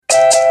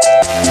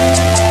The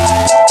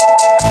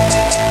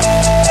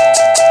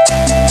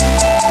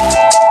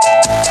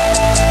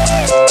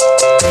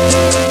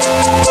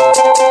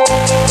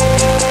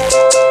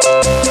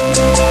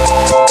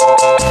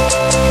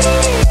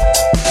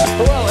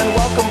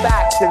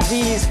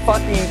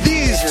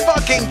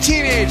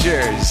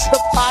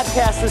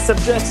podcast that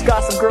subjects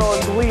Gossip Girl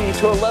and Glee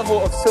to a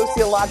level of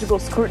sociological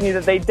scrutiny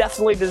that they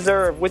definitely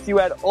deserve. With you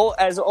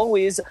as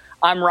always,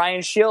 I'm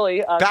Ryan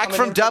Shealy. Back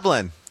from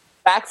Dublin.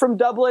 Back from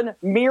Dublin,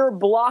 mere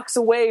blocks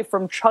away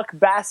from Chuck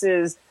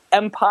Bass's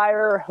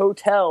Empire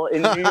Hotel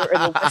in New York,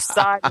 in the West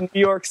Side of New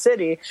York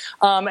City.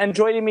 And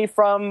joining me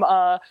from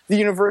the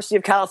University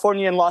of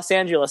California in Los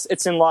Angeles,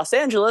 it's in Los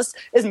Angeles,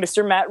 is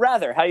Mr. Matt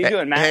Rather. How you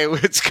doing, Matt? Hey,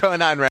 what's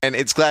going on, Ryan?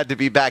 It's glad to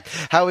be back.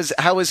 How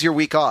was your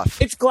week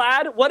off? It's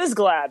glad. What is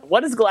glad?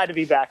 What is glad to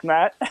be back,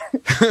 Matt?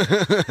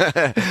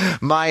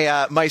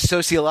 My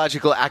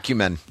sociological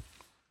acumen.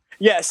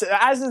 Yes,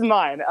 as is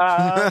mine.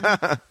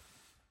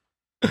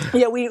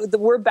 Yeah,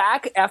 we're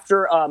back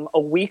after a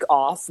week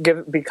off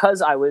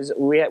because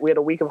we had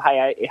a week of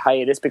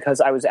hiatus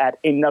because I was at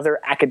another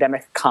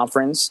academic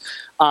conference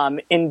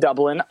in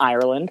Dublin,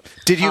 Ireland.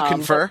 Did you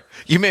confer?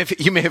 You may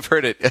have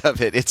heard of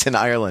it. It's in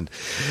Ireland.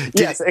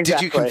 Yes, exactly.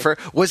 Did you confer?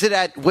 Was it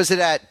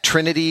at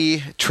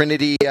Trinity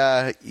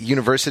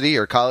University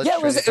or college? Yeah,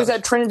 it was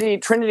at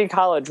Trinity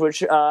College,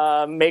 which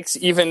makes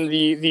even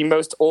the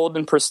most old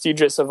and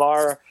prestigious of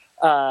our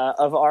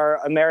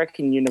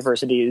American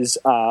universities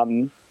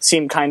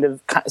seem kind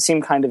of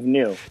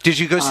new. Did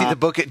you go see the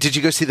book? Did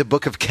you go see the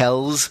Book of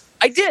Kells?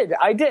 I did.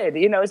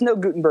 You know, it's no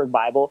Gutenberg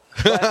Bible.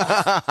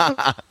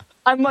 But,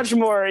 I'm much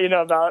more,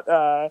 about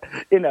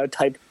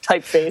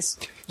typeface.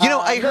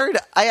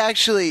 I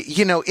actually,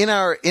 in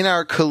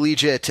our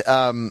collegiate.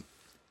 In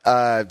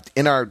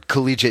our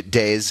collegiate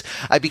days,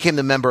 I became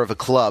the member of a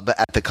club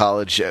at the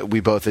college we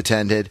both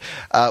attended,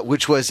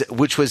 which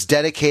was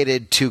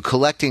dedicated to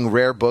collecting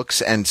rare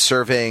books and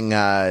serving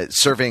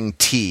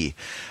tea.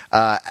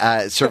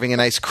 Serving a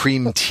nice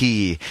cream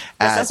tea.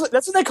 Yes,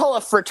 that's what they call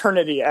a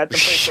fraternity at the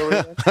place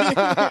where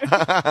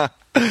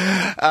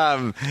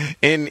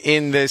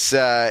in this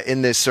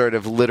sort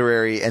of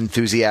literary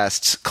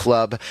enthusiasts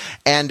club.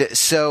 And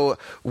so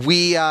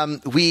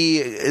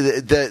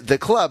the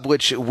club,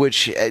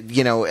 which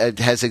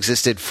has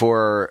existed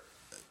for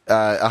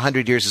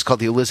 100 years, is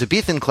called the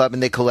Elizabethan Club,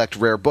 and they collect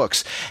rare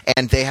books.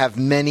 And they have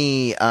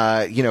many,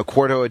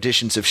 quarto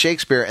editions of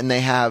Shakespeare, and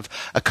they have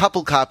a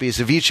couple copies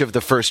of each of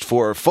the first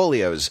 4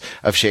 folios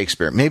of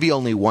Shakespeare, maybe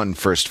only one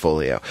first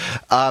folio.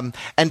 And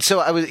so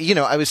I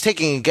was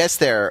taking a guest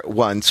there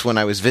once when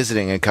I was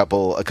visiting a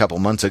couple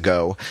months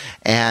ago,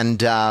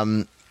 and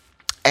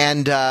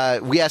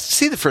we asked to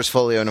see the first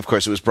folio, and of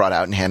course it was brought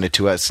out and handed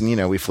to us,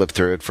 and we flipped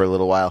through it for a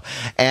little while,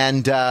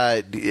 and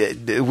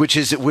which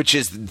is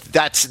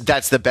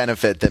that's the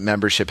benefit that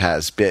membership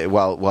has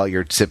while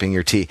you're sipping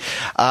your tea,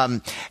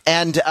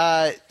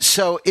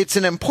 so it's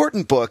an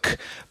important book,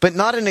 but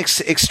not an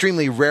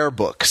extremely rare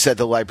book, said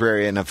the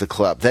librarian of the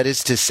club. That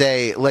is to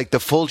say, like the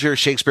Folger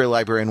Shakespeare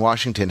Library in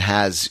Washington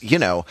has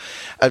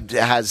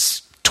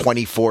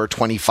 24,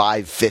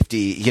 25,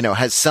 50,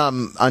 has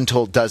some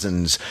untold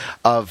dozens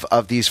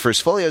of these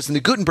first folios. And the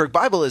Gutenberg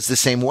Bible is the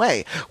same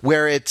way,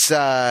 where it's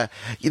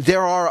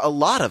there are a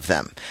lot of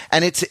them.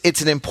 And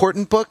it's an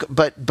important book,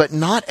 but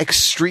not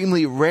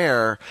extremely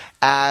rare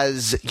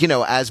as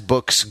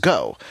books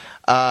go.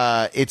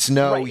 It's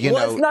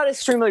not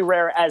extremely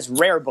rare as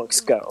rare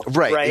books go.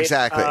 Right?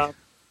 Exactly.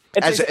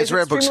 It's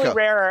rare books extremely go.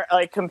 rare,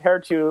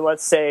 compared to,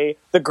 let's say,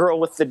 the girl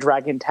with the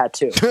dragon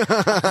tattoo,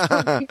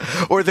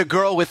 or the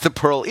girl with the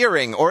pearl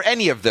earring, or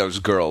any of those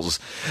girls.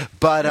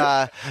 But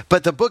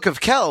the Book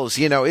of Kells,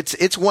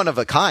 it's one of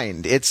a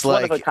kind. It's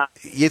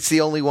it's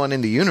the only one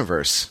in the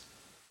universe.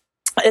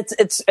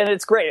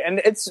 It's great, and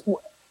it's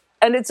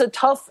a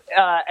tough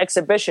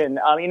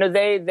exhibition.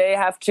 They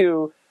have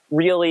to.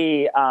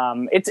 Really,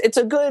 it's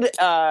a good,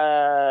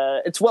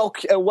 a well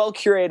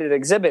curated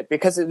exhibit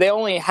because they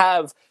only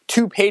have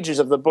 2 pages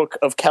of the Book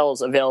of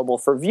Kells available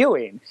for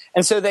viewing,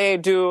 and so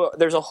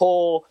there's a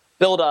whole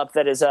build up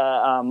that is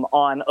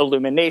on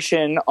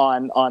illumination,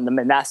 on the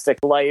monastic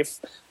life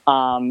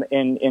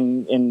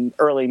in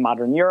early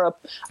modern Europe,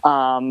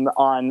 on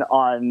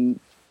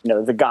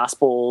the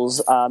Gospels,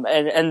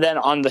 and then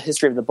on the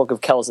history of the Book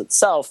of Kells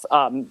itself.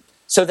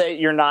 So that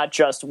you're not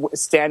just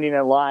standing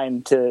in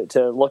line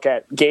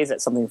to gaze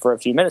at something for a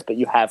few minutes, but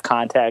you have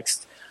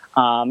context,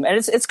 and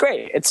it's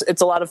great.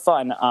 It's a lot of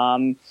fun,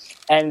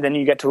 and then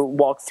you get to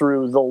walk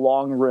through the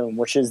long room,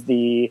 which is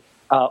the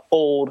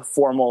old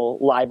formal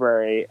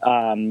library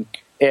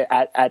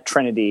at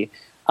Trinity,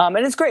 and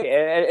it's great.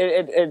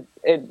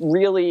 It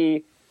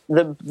really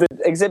the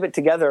exhibit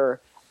together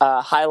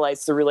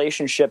highlights the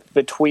relationship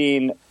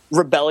between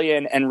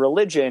rebellion and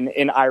religion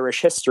in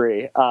Irish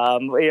history.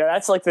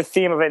 That's like the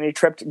theme of any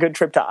good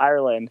trip to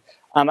Ireland.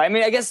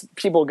 I guess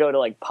people go to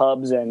like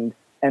pubs and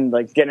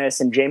like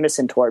Guinness and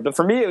Jameson tour, but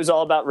for me it was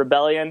all about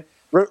rebellion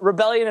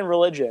and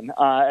religion,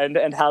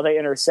 and how they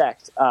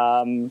intersect.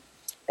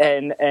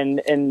 and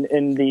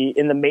in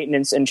the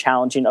maintenance and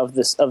challenging of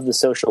the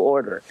social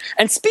order.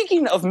 And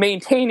speaking of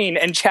maintaining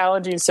and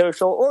challenging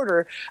social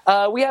order,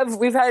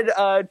 we've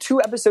had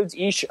 2 episodes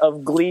each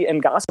of Glee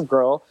and Gossip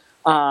Girl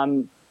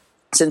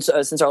since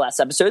our last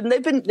episode, and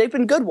they've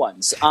been good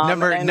ones.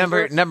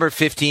 Number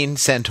 15,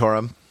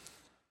 Santorum.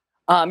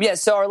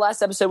 So our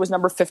last episode was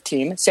number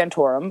 15,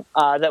 Santorum,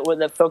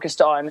 that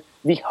focused on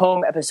the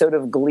home episode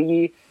of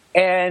Glee,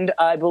 and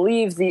I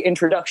believe the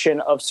introduction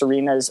of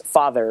Serena's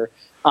father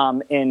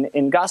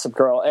in Gossip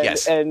Girl. And,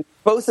 yes. And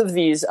both of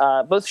these,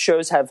 both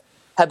shows have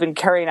been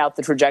carrying out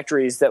the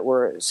trajectories that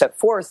were set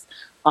forth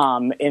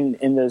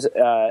in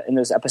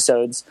those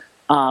episodes.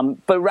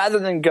 But rather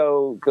than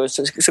go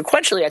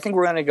sequentially, I think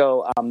we're going to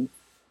go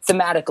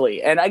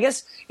thematically. And I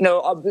guess,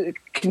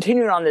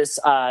 continuing on this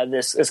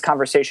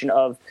conversation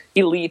of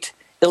elite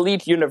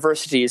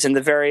universities and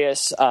the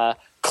various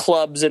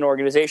clubs and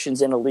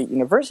organizations in elite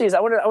universities,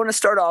 I want to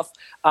start off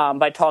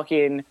by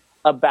talking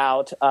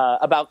about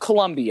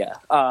Columbia.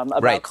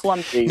 Right.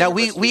 Columbia. Now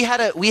we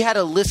had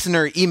a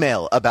listener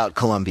email about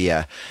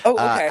Columbia. Oh,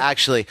 okay.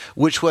 Actually,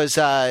 which was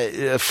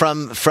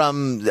from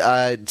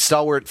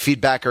stalwart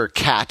feedbacker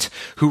Kat,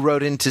 who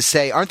wrote in to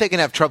say, aren't they going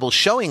to have trouble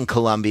showing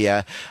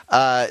Columbia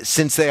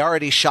since they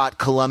already shot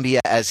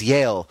Columbia as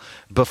Yale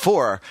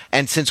before,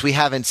 and since we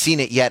haven't seen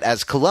it yet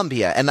as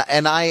Columbia?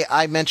 And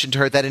I mentioned to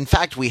her that in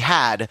fact we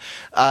had.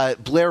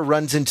 Blair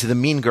runs into the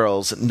Mean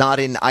Girls, not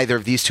in either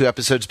of these 2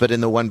 episodes, but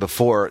in the one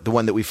before, the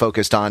one that we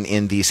focused on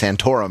in the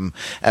Santorum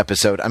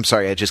episode. I'm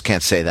sorry, I just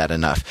can't say that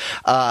enough.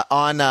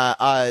 On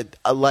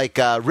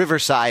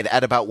Riverside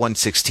at about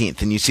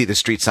 116th, and you see the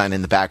street sign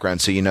in the background,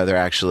 so you know they're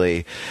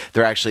actually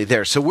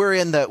there. So we're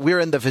in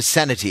the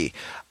vicinity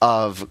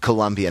of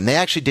Columbia, and they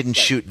actually didn't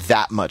shoot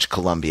that much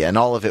Columbia, and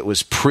all of it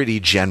was pretty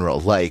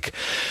general. Like,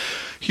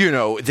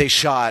 they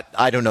shot,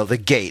 I don't know, the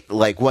gate,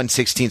 like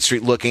 116th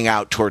Street looking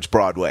out towards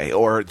Broadway,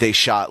 or they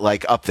shot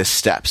like up the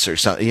steps or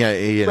something.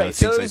 Right.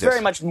 So it was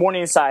very much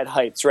Morningside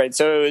Heights, right?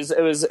 So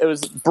it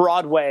was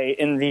Broadway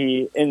in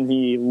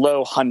the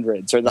low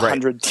hundreds or the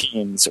hundred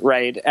teens,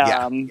 right?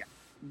 Yeah.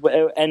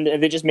 And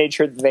they just made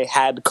sure that they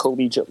had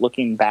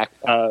collegiate-looking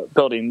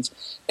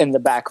buildings in the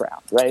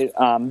background, right?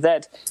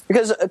 That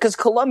because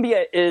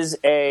Columbia is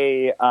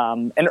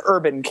an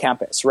urban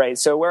campus, right?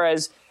 So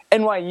whereas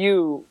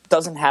NYU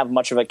doesn't have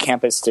much of a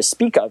campus to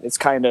speak of. It's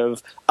kind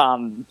of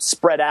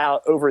spread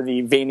out over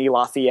the Vaney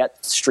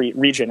Lafayette Street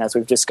region, as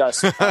we've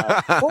discussed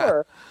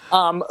before.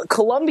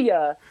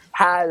 Columbia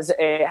has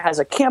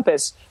a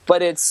campus,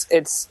 but it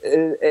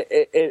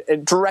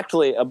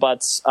directly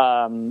abuts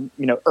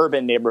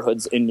urban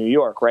neighborhoods in New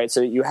York, right?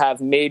 So you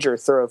have major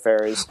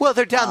thoroughfares. Well,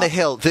 they're down the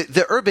hill.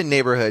 The urban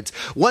neighborhoods.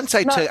 Once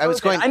I was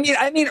going.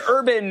 I mean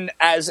urban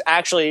as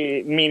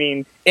actually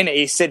meaning in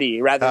a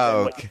city rather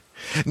than. Okay.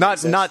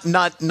 Not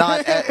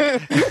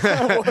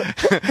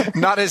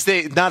as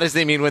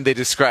they mean when they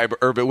describe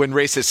urban, when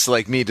racists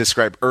like me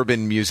describe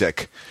urban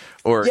music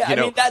or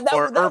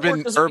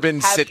urban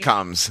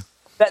sitcoms.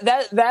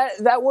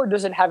 That word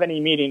doesn't have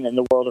any meaning in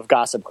the world of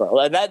Gossip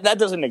Girl. That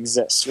doesn't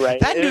exist, right?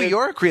 That New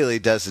York really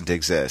doesn't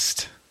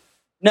exist.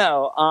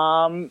 No.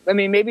 I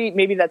mean,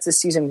 maybe that's a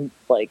season,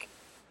 like,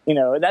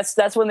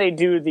 that's when they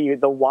do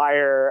the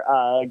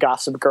Wire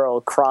Gossip Girl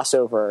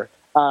crossover.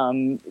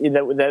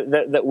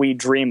 That we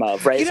dream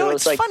of, right? So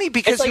it's like, funny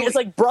because it's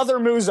like Brother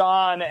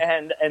Muzan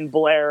and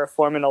Blair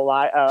forming an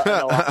alliance.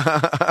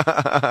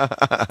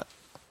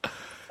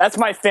 That's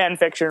my fan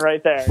fiction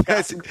right there.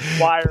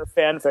 Wire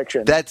fan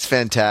fiction. That's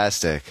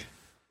fantastic.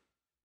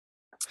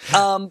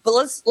 But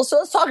let's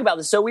talk about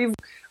this. So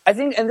I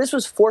think, and this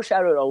was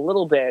foreshadowed a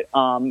little bit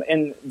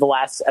in the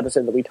last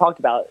episode that we talked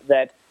about,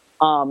 that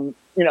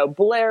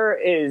Blair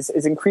is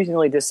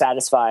increasingly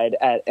dissatisfied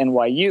at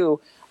NYU.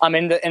 And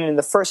in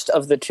the first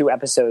of the 2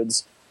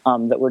 episodes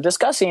that we're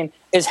discussing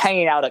is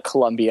hanging out at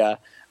Columbia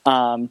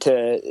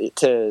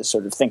to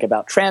sort of think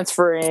about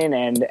transferring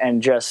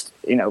and just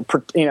in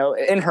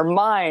her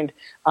mind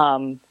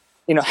hang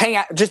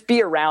out, just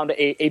be around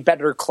a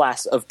better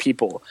class of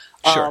people.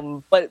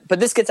 Sure. But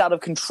this gets out of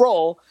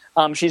control.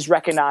 She's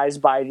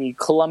recognized by the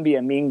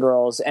Columbia Mean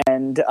Girls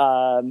and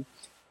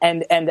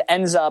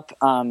ends up.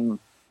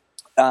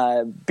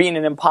 Being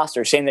an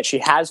imposter, saying that she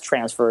has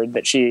transferred,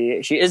 that she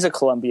is a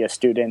Columbia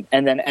student,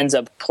 and then ends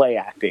up play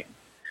acting,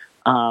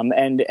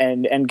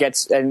 and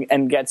gets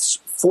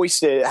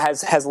foisted,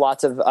 has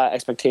lots of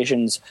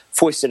expectations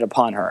foisted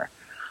upon her.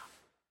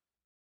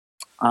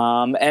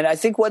 And I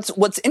think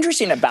what's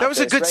interesting about that was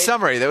a good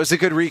summary. That was a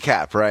good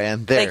recap,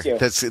 Ryan. There, thank you.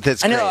 That's I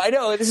great.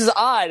 know. This is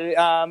odd.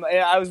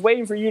 I was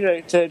waiting for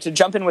you to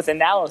jump in with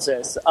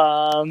analysis.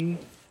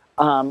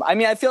 I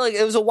mean, I feel like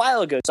it was a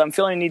while ago, so I'm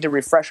feeling the need to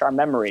refresh our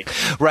memory.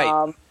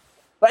 Right.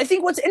 But I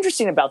think what's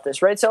interesting about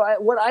this, right? So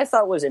what I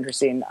thought was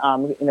interesting,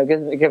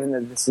 given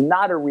that this is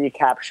not a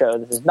recap show,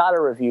 this is not a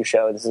review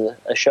show, this is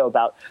a show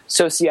about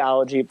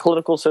sociology,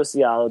 political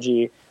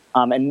sociology,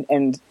 and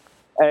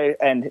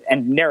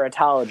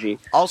narratology.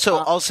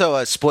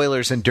 Also,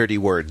 spoilers and dirty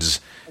words.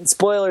 And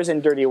spoilers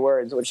and dirty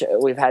words, which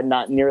we've had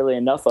not nearly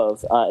enough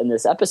of in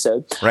this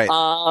episode. Right.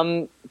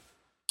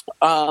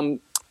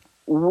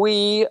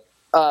 We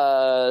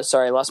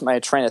sorry, I lost my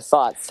train of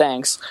thought.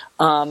 Thanks.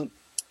 I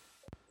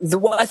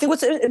think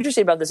what's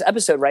interesting about this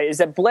episode, right, is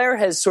that Blair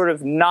has sort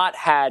of not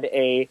had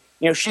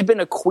she's been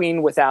a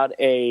queen without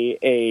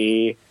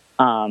a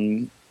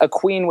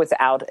queen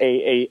without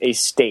a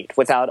state,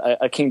 without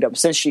a kingdom,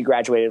 since she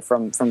graduated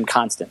from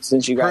Constance.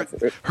 Since she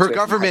graduated, her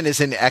government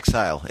is in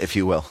exile, if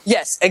you will.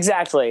 Yes,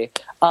 exactly.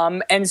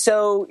 And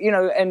so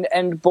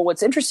but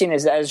what's interesting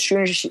is that as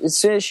soon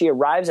as she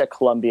arrives at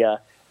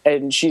Columbia,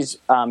 and she's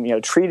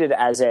treated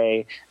as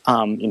a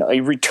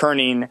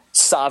returning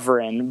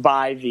sovereign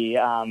by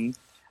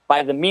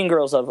the mean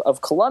girls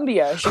of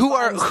Columbia, who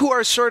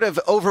are sort of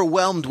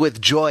overwhelmed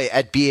with joy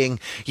at being,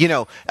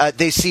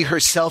 they see her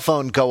cell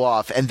phone go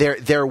off, and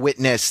they're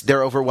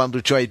overwhelmed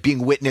with joy at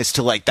being witness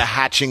to like the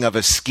hatching of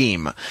a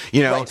scheme.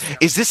 Right.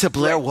 Is this a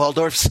Blair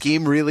Waldorf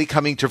scheme really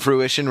coming to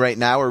fruition right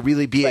now, or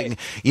really being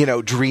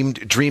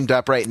dreamed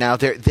up right now?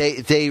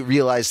 They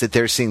realize that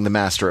they're seeing the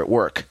master at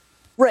work.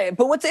 Right,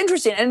 but what's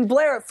interesting, and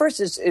Blair at first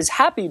is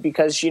happy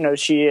because she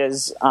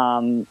is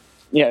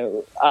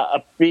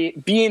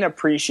being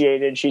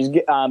appreciated. She's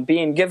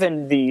being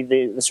given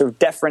the sort of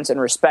deference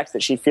and respect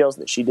that she feels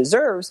that she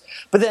deserves.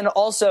 But then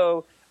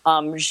also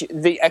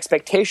the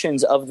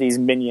expectations of these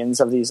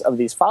minions, of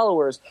these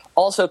followers,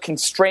 also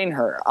constrain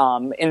her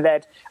in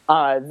that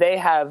they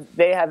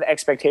have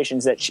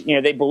expectations that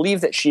they believe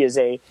that she is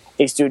a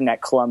student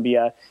at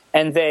Columbia,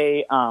 and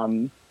they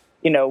when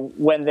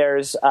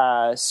there's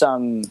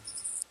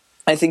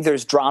I think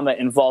there's drama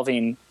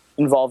involving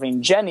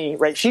Jenny,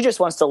 right? She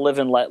just wants to live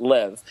and let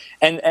live,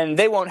 and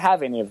they won't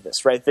have any of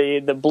this, right?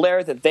 The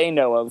Blair that they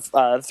know of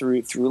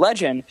through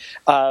legend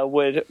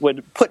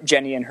would put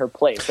Jenny in her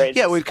place, right?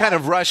 Yeah, we'd kind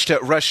of rush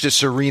to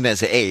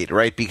Serena's aid,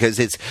 right?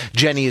 Because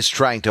Jenny is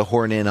trying to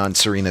horn in on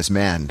Serena's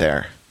man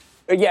there.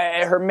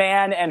 Yeah, her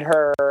man and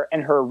her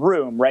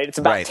room, right? It's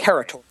about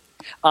territory.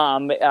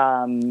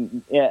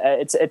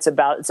 It's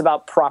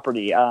about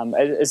property.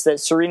 Is that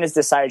Serena's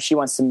decided she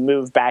wants to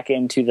move back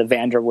into the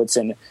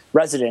Vanderwoodson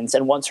residence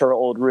and wants her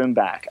old room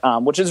back,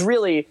 which is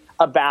really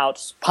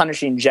about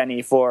punishing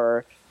Jenny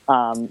for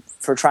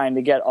trying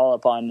to get all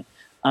up on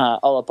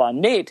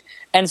Nate.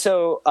 And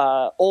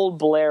so old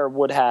Blair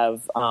would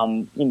have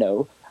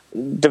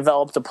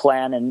developed a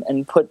plan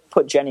and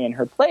put Jenny in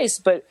her place,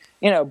 but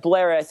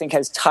Blair, I think,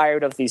 has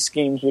tired of these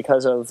schemes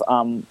because of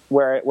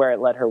where it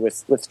led her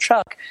with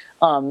Chuck,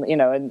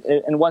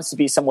 and wants to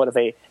be somewhat of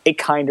a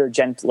kinder,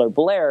 gentler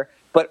Blair.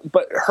 But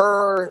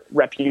her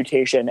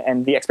reputation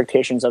and the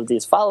expectations of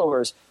these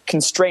followers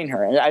constrain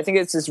her, and I think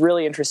it's this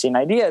really interesting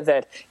idea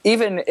that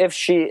even if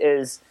she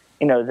is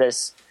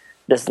this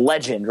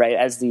legend, right,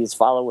 as these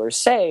followers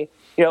say,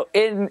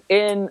 in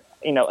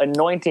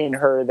anointing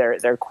her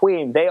their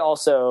queen, they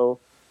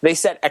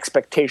set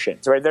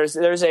expectations, right? There's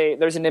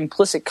an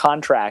implicit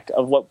contract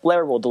of what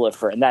Blair will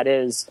deliver, and that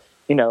is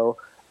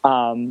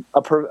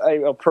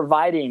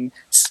providing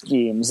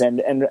schemes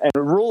and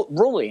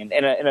ruling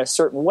in a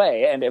certain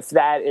way. And if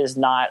that is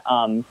not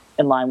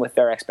in line with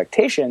their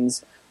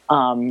expectations,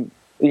 then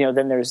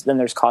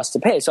there's cost to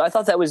pay. So I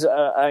thought that was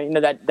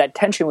that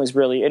tension was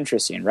really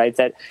interesting, right?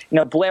 That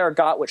Blair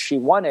got what she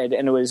wanted,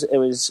 and it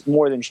was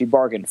more than she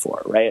bargained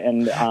for, right?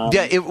 And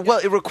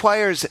it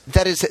requires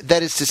that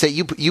is to say,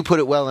 you put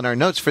it well in our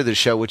notes for this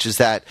show, which is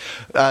that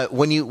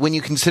when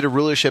you consider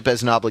rulership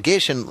as an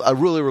obligation, a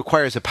ruler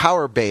requires a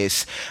power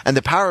base, and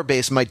the power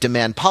base might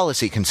demand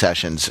policy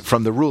concessions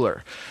from the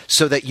ruler,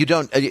 so that you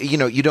don't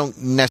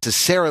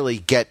necessarily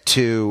get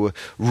to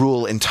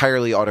rule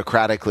entirely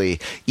autocratically,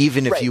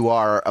 even if you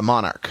are a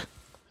monarch.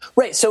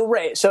 Right. So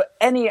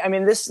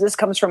this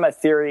comes from a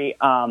theory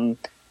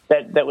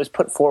that was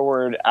put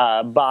forward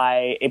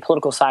by a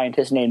political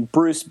scientist named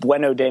Bruce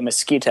Bueno de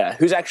Mesquita,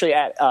 who's actually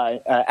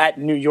at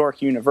New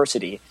York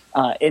University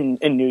in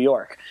New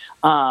York,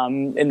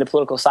 in the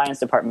political science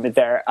department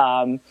there.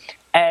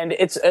 And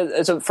it's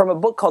from a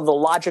book called The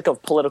Logic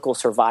of Political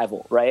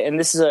Survival, right? And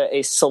this is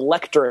a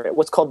selectorate,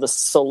 what's called the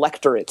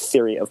selectorate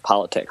theory of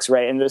politics,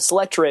 right? And the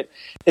selectorate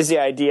is the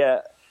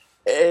idea,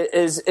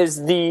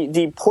 is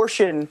the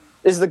portion,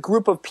 is the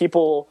group of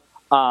people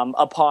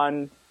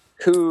upon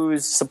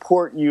whose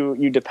support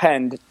you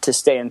depend to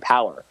stay in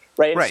power,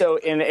 right? And so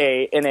in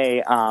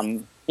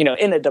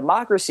a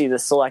democracy, the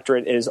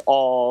selectorate is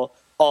all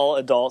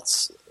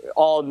adults,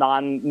 all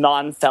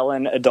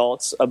non-felon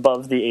adults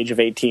above the age of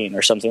 18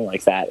 or something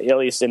like that, at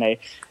least in a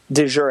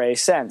de jure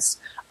sense.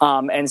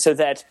 And so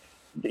that,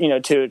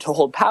 to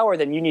hold power,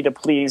 then you need to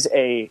please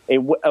a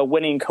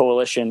winning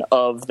coalition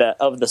of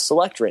the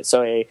selectorate.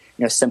 So a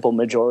simple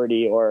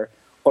majority or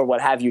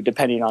what have you,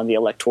 depending on the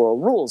electoral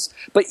rules.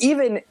 But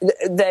even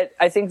that,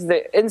 I think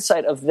the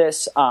insight of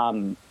this,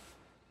 in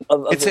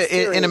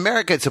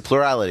America, it's a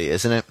plurality,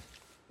 isn't it?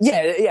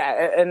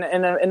 Yeah, and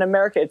in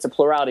America it's a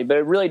plurality, but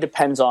it really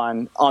depends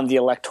on the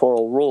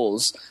electoral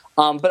rules.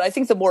 But I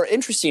think the more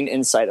interesting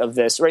insight of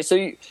this, right?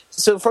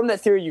 So from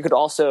that theory, you could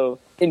also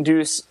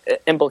induce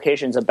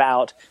implications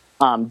about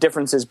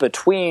differences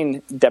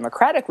between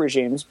democratic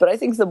regimes. But I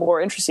think the more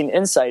interesting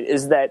insight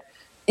is that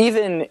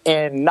even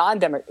in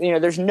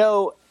non-democratic, there's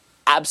no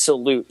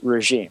absolute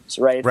regimes,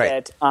 right?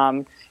 Right.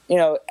 That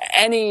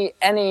any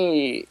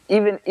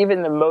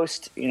even the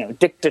most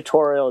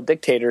dictatorial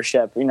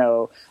dictatorship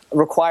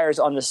requires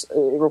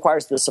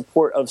the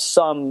support of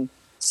some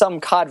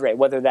cadre,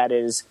 whether that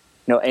is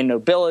a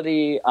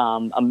nobility,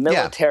 a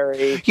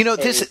military,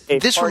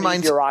 this party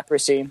reminds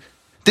bureaucracy.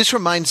 This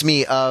reminds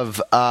me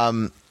of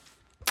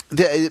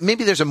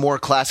maybe there's a more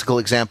classical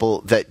example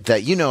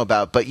that you know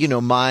about, but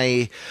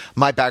my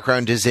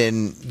background is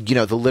in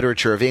the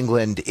literature of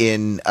England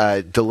in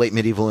the late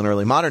medieval and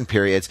early modern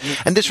periods,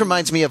 and this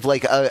reminds me of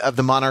of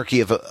the monarchy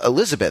of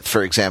Elizabeth,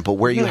 for example,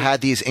 where you had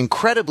these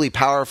incredibly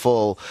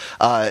powerful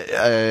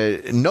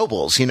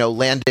nobles,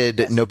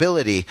 landed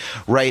nobility,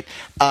 right,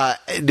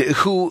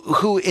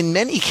 who in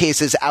many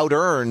cases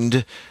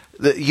out-earned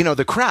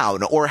the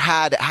crown, or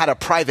had a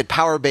private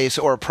power base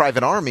or a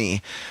private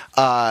army.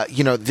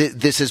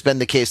 This has been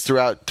the case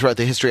throughout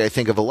the history, I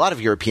think, of a lot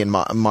of European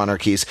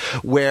monarchies,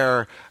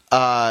 where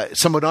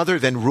someone other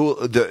than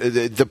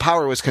the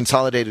power was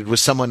consolidated with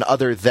someone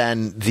other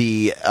than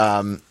the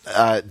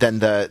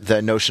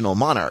notional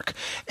monarch,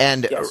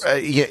 and yes.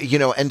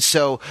 And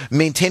so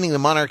maintaining the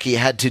monarchy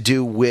had to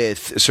do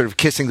with sort of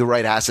kissing the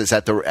right asses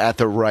at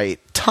the right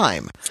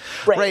time,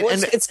 right? Well,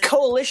 it's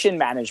coalition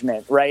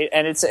management, right?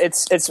 And it's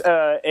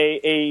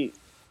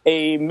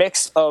a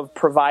mix of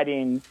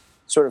providing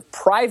sort of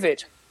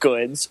private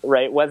goods,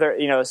 right? Whether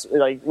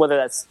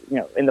that's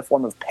in the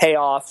form of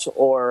payoffs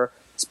or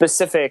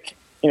specific,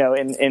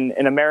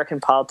 in American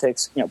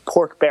politics,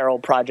 pork barrel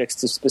projects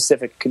to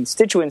specific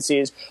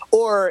constituencies,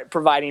 or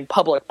providing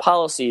public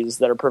policies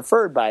that are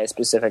preferred by a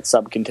specific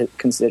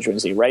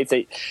sub-constituency, right?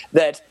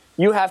 That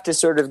you have to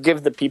sort of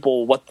give the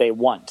people what they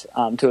want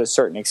to a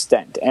certain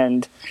extent,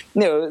 and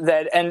and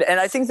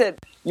I think that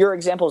your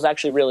example is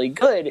actually really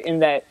good in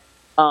that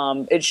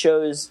it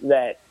shows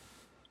that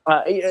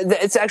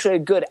it's actually a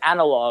good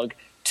analog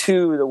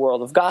to the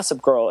world of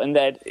Gossip Girl, and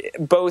that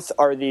both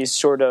are these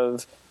sort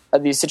of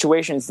these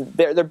situations.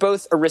 They're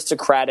both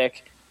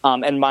aristocratic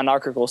and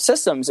monarchical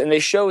systems, and they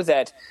show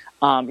that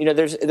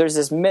there's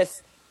this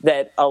myth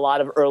that a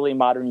lot of early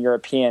modern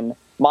European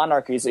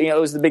monarchies, it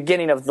was the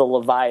beginning of the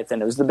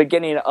Leviathan. It was the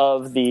beginning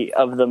of the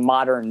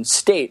modern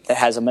state that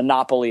has a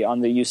monopoly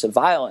on the use of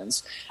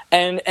violence.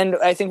 And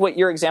I think what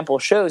your example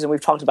shows, and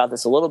we've talked about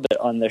this a little bit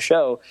on the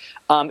show,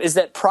 is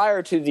that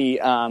prior to the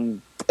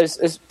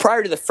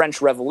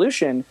French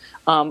Revolution,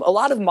 a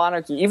lot of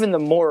monarchy, even the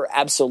more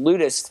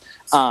absolutist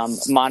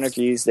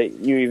monarchies that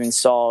you even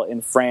saw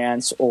in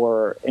France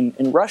or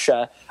in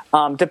Russia,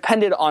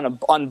 depended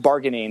on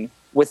bargaining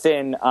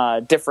within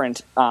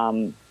different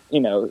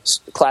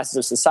classes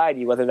of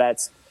society, whether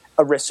that's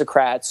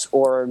aristocrats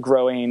or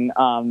growing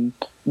urban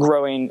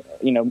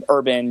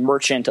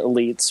merchant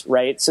elites,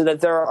 right? So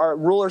that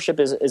rulership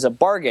is a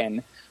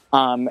bargain,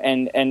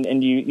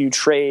 and you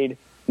trade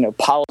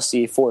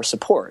policy for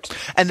support.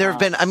 And there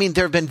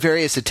have been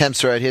various attempts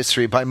throughout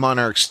history by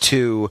monarchs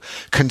to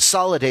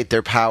consolidate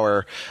their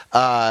power.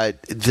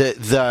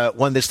 The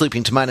one that's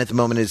leaping to mind at the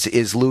moment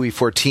is Louis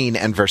XIV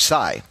and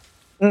Versailles.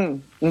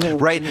 Mm-hmm,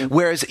 right. Mm-hmm.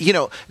 Whereas,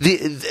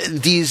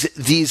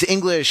 these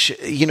English,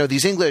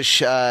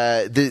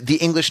 the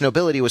English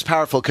nobility was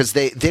powerful because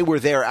they were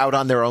there out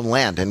on their own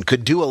land and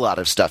could do a lot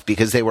of stuff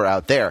because they were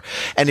out there.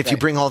 And if you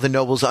bring all the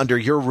nobles under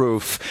your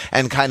roof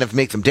and kind of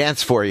make them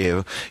dance for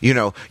you,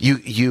 you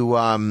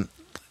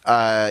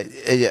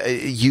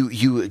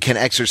can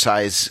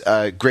exercise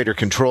greater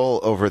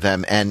control over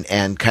them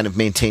and kind of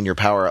maintain your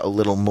power a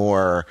little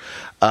more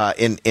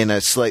in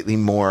a slightly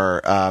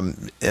more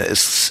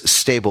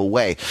stable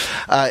way.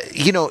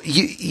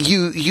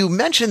 You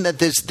mentioned that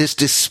this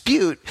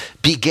dispute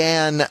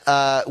began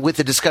with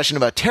a discussion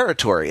about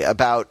territory,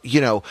 about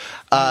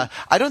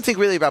I don't think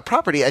really about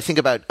property. I think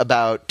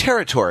about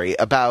territory,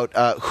 about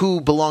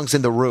who belongs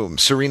in the room.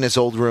 Serena's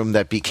old room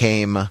that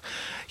became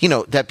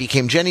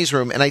Jenny's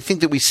room. And I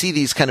think that we see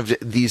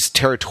these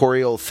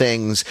territorial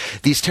things,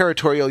 these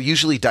territorial,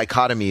 usually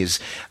dichotomies,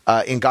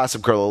 in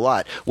Gossip Girl a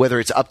lot, whether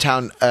it's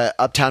uptown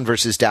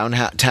versus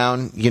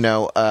downtown,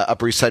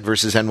 Upper East Side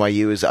versus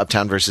NYU is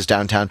uptown versus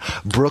downtown,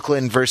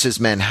 Brooklyn versus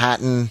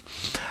Manhattan.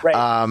 Right.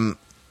 But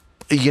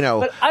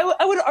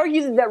I would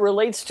argue that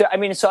relates to, I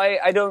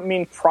don't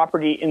mean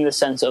property in the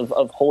sense of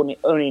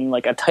owning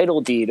like a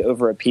title deed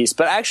over a piece,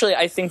 but actually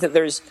I think that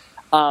there's,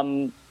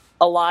 a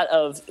lot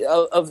of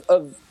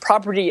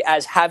property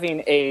as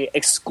having a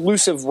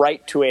exclusive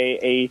right to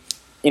a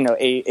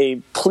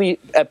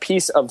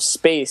piece of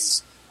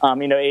space,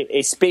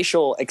 a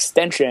spatial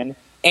extension,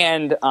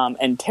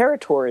 and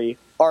territory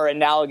are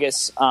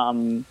analogous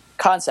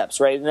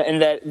concepts, right?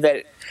 And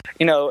that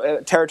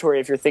territory,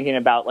 if you're thinking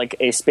about like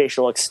a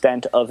spatial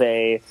extent of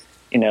a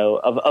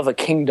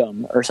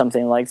kingdom or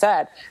something like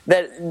that,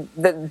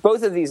 that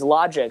both of these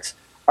logics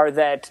are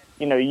that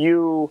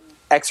you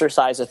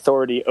exercise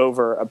authority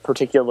over a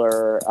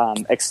particular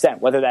extent,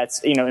 whether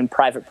that's in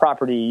private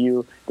property,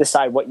 you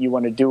decide what you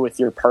want to do with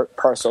your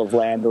parcel of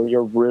land or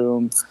your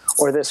room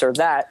or this or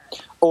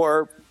that,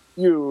 or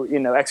you,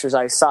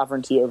 exercise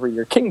sovereignty over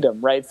your kingdom,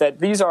 right? That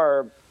these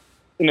are,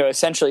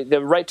 essentially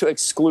the right to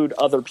exclude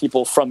other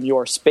people from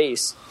your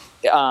space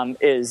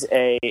is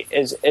a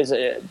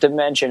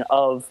dimension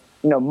of,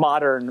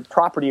 modern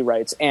property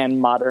rights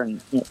and modern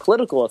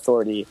political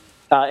authority,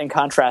 in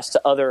contrast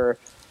to other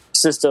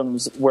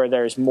systems where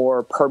there's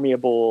more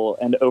permeable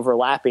and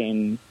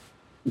overlapping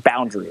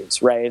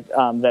boundaries, right?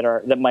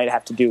 That might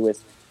have to do with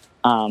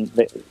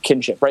the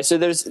kinship, right? So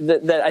there's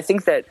that. I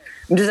think that,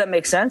 does that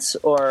make sense?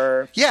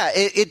 Or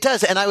it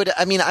does, and I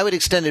would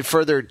extend it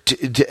further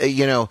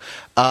to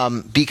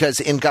because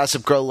in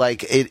Gossip Girl,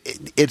 like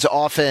it's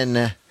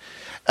often.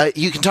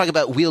 You can talk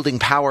about wielding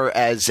power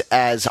as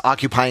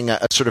occupying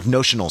a sort of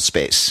notional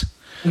space.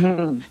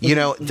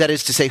 Mm-hmm. That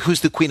is to say,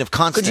 who's the Queen of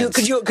Constance?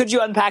 Could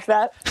you unpack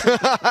that?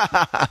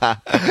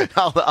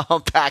 I'll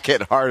pack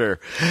it harder.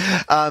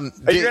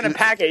 You're going to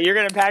pack it. You're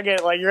going to pack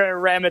it like you're going to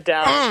ram it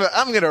down.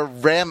 I'm going to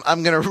ram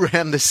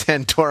the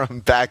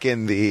Santorum back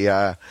in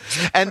the.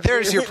 And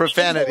there's your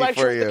profanity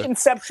for you. The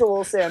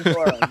conceptual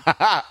Santorum.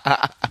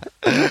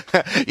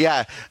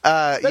 Yeah.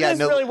 That is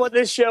really what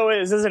this show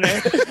is, isn't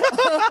it?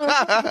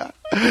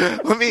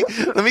 Let me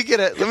get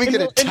a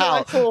towel.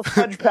 Intellectual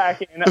fudge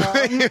packing.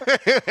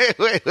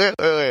 Wait.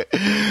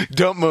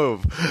 Don't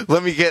move.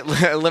 Let me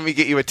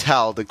get you a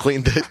towel to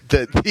clean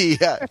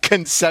the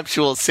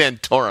conceptual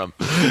Santorum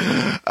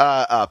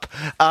up.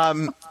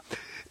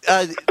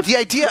 The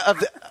idea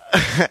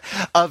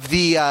of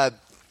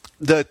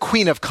the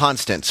Queen of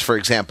Constance, for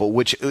example,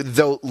 which,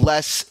 though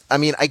less,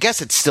 I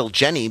guess it's still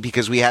Jenny,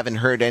 because we haven't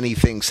heard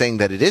anything saying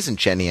that it isn't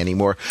Jenny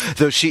anymore.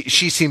 Though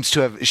she seems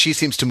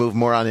to move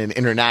more on an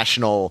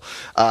international,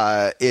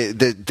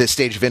 the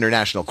stage of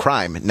international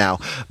crime now.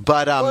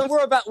 But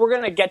we're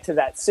going to get to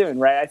that soon,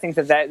 right? I think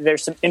that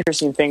there's some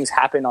interesting things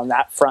happen on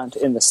that front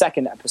in the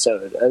second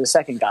episode, the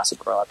second Gossip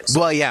Girl episode.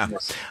 Well, yeah.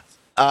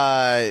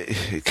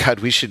 God,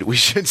 we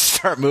should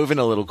start moving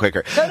a little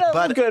quicker.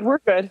 No, we're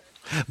good.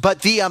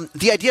 But the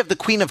idea of the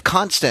Queen of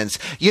Constance,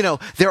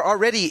 there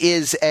already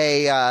is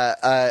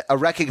a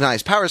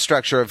recognized power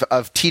structure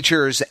of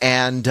teachers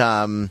and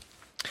and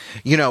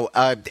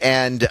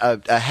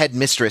a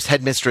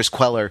headmistress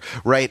Queller,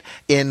 right,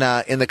 in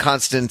the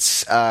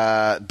Constance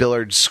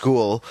Billard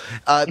School,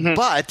 mm-hmm.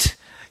 But.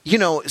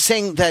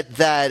 Saying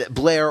that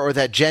Blair or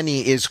that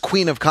Jenny is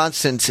Queen of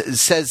Constance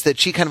says that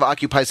she kind of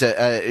occupies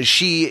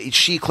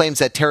she claims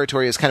that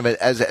territory as kind of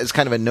as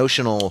kind of a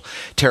notional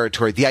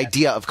territory. The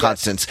idea of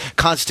Constance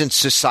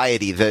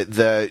society,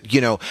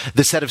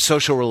 the set of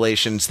social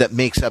relations that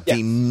makes up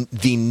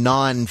the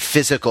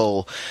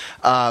non-physical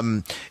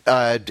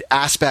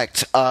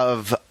aspect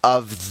of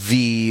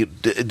the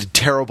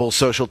terrible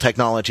social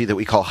technology that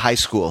we call high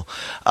school.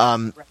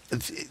 Can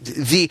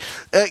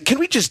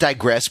we just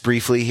digress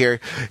briefly here?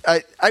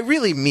 I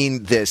really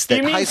mean this. That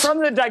you mean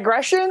from the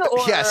digression?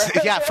 Or? Yes,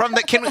 yeah. From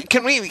the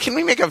can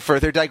we make a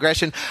further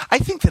digression? I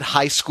think that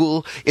high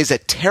school is a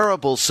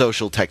terrible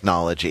social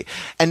technology,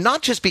 and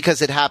not just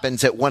because it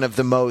happens at one of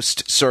the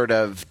most sort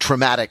of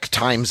traumatic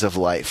times of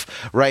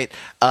life, right?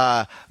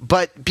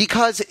 But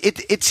because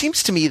it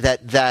seems to me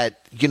that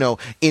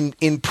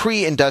in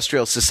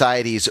pre-industrial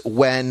societies,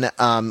 when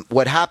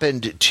what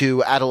happened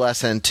to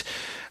adolescent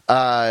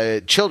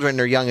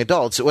children or young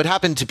adults, what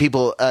happened to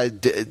people,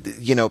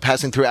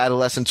 passing through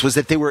adolescence was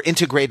that they were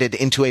integrated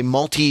into a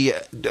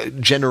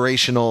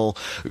multi-generational,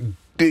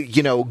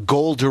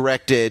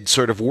 goal-directed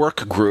sort of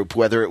work group,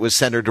 whether it was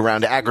centered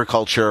around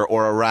agriculture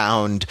or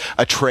around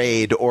a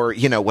trade or,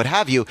 what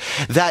have you.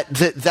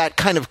 That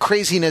kind of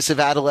craziness of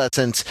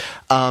adolescence,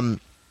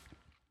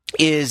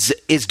 is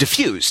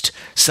diffused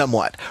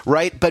somewhat,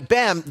 right? But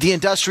bam, the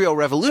Industrial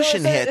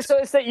Revolution hit. So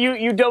it's that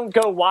you don't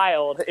go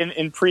wild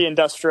in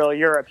pre-industrial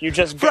Europe. You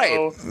just go.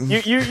 Right.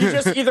 You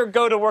just either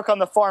go to work on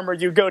the farm or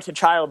you go to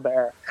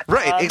childbear.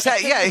 Right.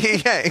 Exactly.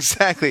 Yeah.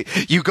 Exactly.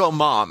 You go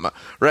mom.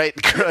 Right.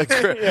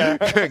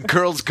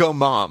 Girls go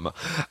mom.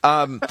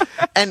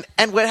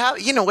 And what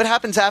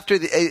happens after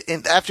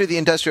the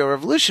Industrial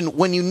Revolution,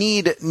 when you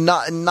need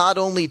not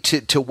only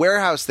to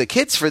warehouse the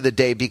kids for the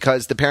day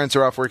because the parents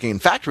are off working in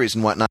factories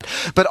and whatnot,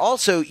 but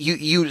also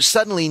you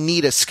suddenly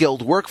need a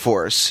skilled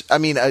workforce.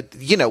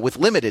 With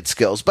limited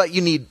skills, but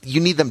you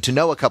need them to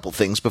know a couple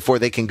things before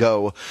they can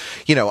go,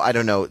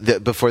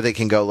 before they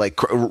can go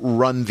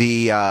run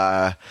the,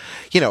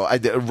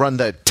 run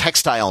the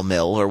textile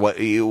mill or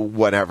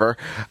whatever.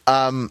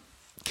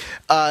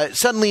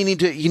 Suddenly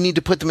you need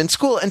to put them in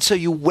school, and so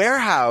you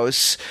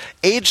warehouse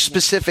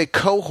age-specific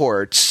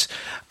cohorts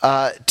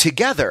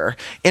together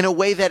in a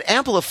way that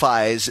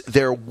amplifies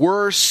their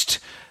worst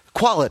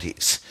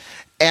qualities.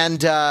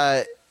 And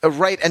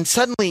and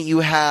suddenly you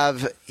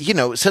have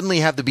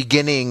the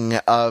beginning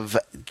of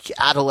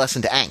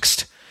adolescent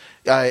angst.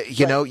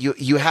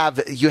 You have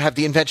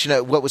the invention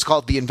of what was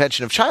called the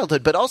invention of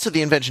childhood, but also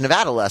the invention of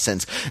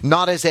adolescence,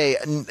 not as a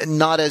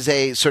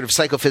sort of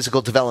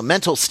psychophysical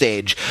developmental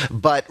stage,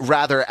 but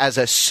rather as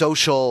a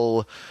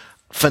social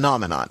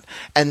phenomenon,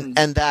 and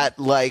that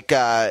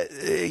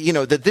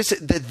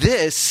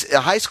this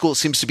high school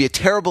seems to be a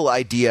terrible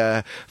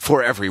idea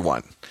for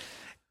everyone.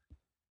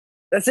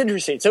 That's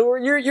interesting. So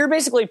you're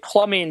basically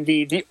plumbing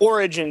the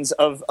origins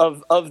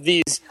of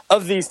these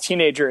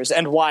teenagers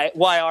and why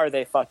are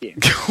they fucking?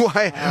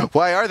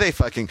 why are they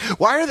fucking?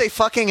 Why are they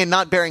fucking and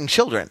not bearing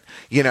children?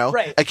 You know,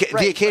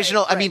 the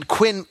occasional. I mean,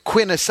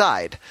 Quinn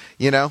aside,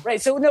 you know, right.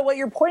 So no, what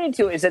you're pointing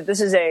to is that this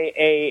is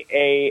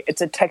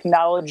it's a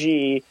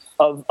technology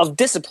of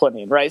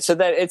disciplining, right? So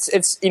that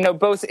it's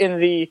both in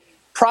the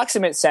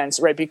proximate sense,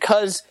 right,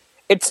 because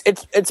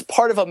it's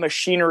part of a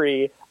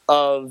machinery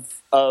of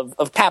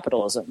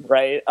capitalism,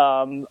 right?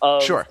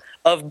 Sure.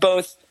 Of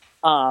both,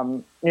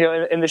 in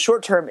the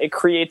short term, it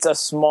creates a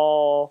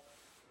small,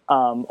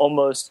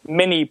 almost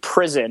mini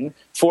prison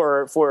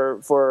for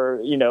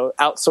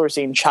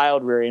outsourcing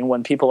child rearing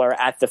when people are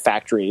at the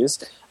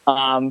factories.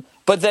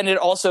 But then it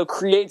also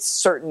creates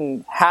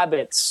certain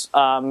habits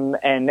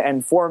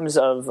and forms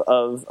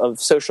of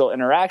social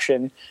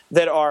interaction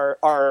that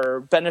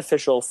are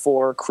beneficial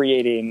for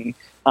creating.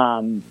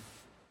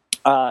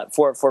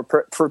 For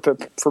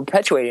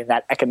perpetuating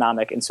that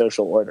economic and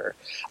social order.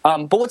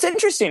 But what's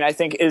interesting, I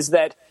think, is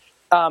that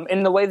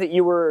in the way that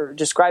you were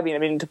describing, I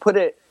mean, to put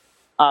it,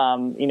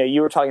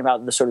 you were talking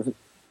about the sort of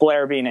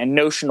Blair being a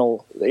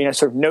notional,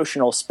 sort of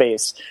notional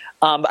space.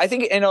 I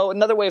think,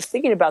 another way of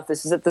thinking about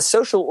this is that the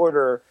social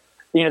order,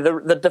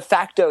 the de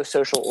facto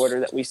social order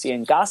that we see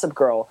in Gossip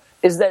Girl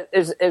is an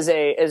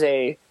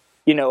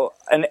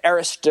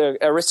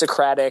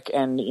aristocratic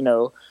and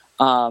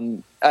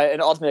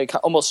ultimately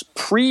almost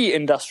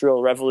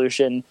pre-industrial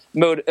revolution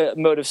mode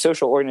of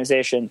social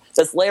organization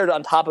that's layered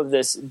on top of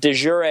this de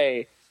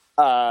jure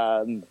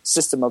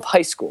system of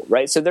high school,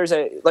 right? So there's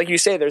like you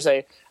say, there's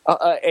a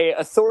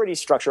authority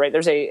structure, right?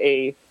 There's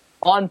a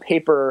on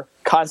paper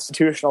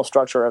constitutional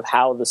structure of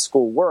how the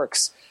school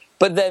works.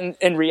 But then,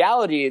 in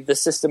reality, the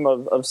system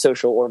of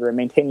social order and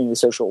maintaining the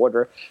social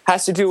order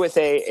has to do with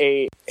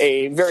a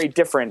very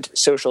different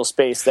social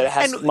space that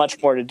has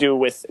much more to do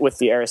with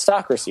the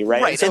aristocracy,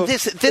 right? Right. So and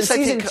this in I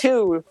season think.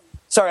 2,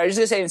 sorry, I was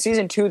just going to say, in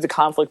season 2, the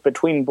conflict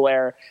between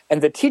Blair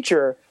and the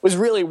teacher was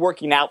really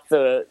working out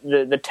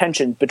the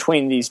tension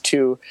between these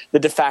two, the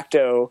de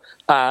facto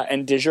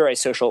and de jure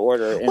social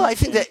order. I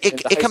think that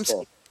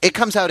it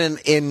comes out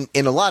in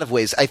a lot of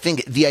ways. I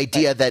think the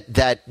idea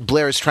that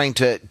Blair is trying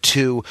to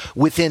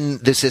within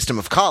the system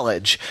of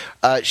college,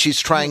 she's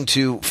trying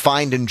to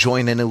find and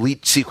join an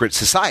elite secret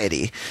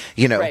society.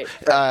 Right.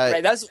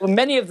 That's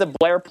many of the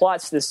Blair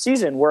plots this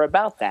season were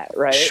about that,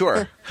 right?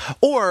 Sure.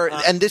 Or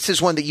and this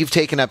is one that you've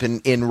taken up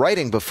in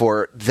writing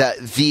before, that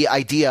the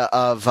idea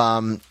of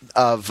the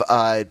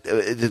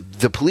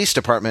police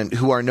department,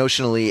 who are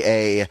notionally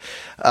a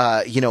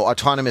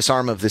autonomous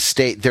arm of the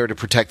state there to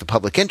protect the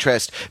public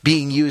interest,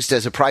 being used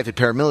as a private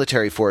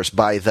paramilitary force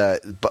by the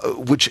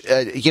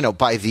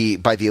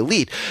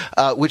elite,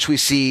 which we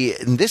see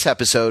in this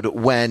episode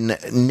when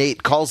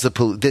Nate calls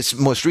this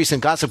most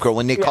recent Gossip Girl,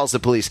 when Nate calls the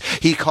police,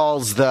 he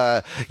calls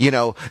the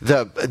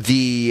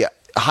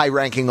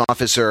high-ranking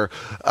officer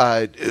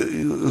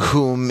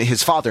whom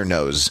his father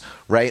knows,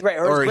 right?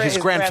 Or his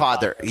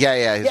grandfather.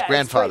 His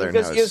grandfather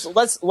knows.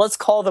 Let's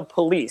call the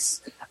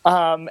police.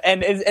 And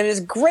it's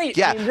great.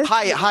 Yeah. I mean,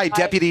 hi,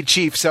 Deputy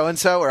Chief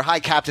so-and-so, or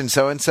hi, Captain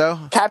so-and-so.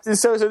 Captain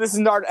so-and-so. This is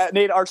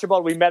Nate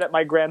Archibald. We met at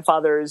my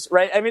grandfather's,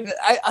 right? I mean,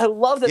 I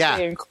love that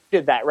they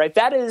included that, right?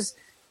 That is,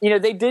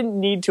 they didn't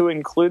need to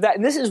include that.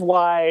 And this is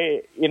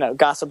why,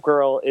 Gossip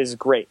Girl is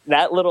great.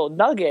 That little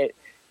nugget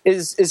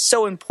is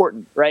so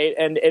important, right?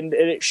 And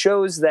it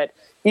shows that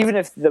even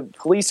if the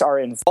police are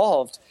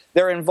involved,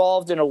 they're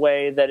involved in a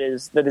way that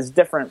is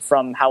different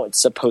from how it's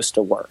supposed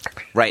to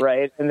work,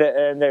 right? And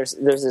there's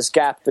this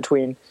gap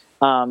between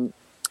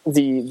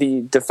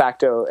the de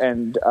facto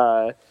and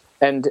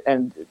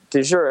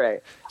de jure.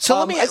 So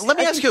let me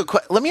ask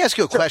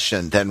you a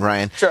question then,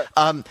 Ryan. Sure.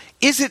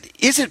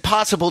 Is it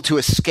possible to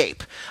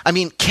escape? I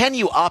mean, can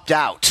you opt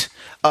out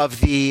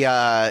of the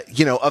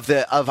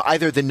of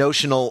either the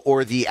notional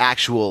or the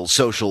actual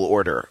social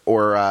order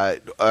or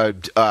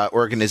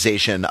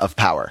organization of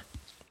power?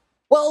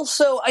 Well,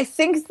 so I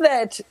think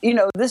that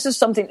this is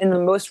something in the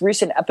most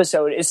recent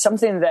episode is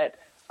something that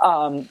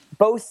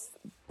both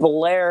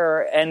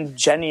Blair and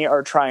Jenny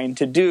are trying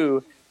to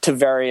do to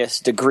various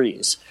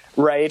degrees,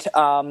 right?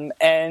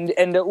 And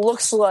it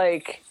looks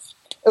like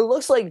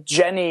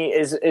Jenny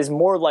is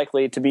more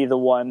likely to be the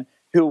one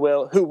who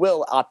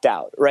will opt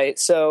out, right?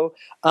 So,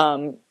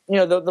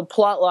 the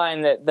plot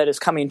line that is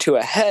coming to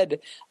a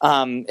head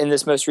in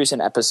this most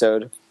recent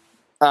episode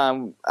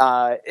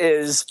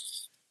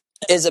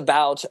is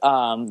about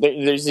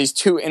there's these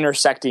two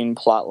intersecting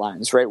plot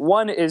lines, right?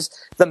 One is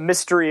the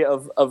mystery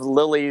of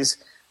Lily's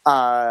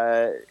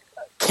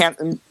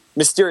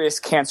mysterious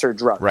cancer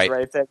drugs,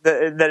 right?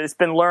 That it's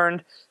been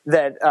learned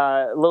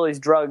that Lily's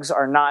drugs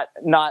are not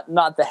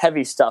the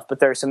heavy stuff, but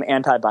there's some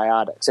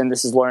antibiotics, and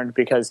this is learned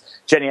because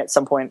Jenny at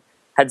some point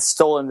had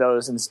stolen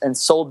those and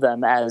sold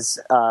them as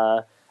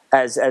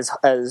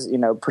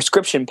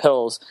prescription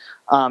pills,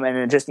 and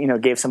it just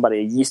gave somebody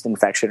a yeast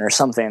infection or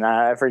something.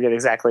 I forget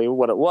exactly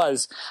what it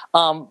was.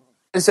 So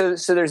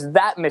there's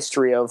that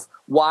mystery of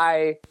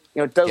why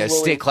does Lily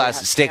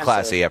stay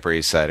classy, Upper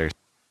East Siders.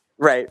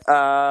 Right.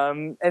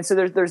 And so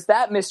there's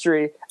that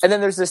mystery, and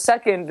then there's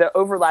the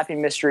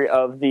overlapping mystery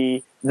of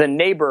the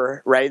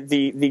neighbor, right?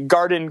 The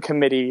garden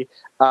committee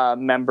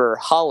member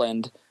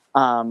Holland,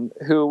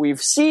 who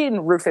we've seen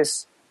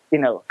Rufus,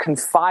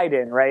 confide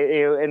in,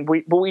 right?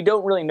 But we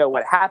don't really know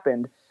what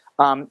happened.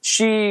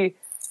 She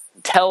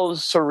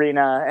tells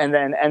Serena, and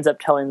then ends up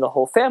telling the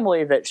whole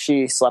family that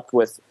she slept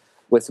with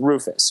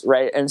Rufus,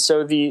 right? And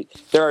so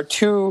there are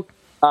two.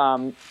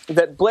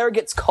 That Blair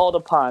gets called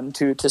upon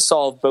to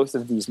solve both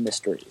of these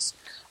mysteries.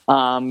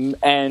 Again,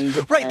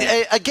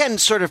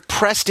 sort of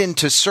pressed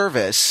into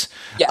service,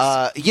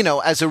 yes.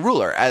 As a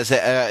ruler, as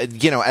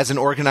an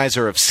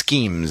organizer of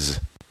schemes.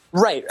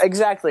 Right,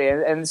 exactly.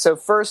 And so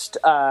first,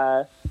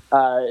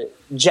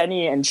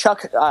 Jenny and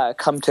Chuck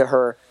come to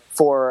her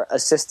for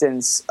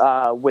assistance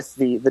with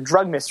the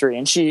drug mystery,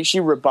 and she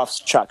rebuffs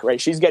Chuck,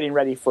 right? She's getting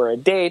ready for a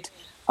date.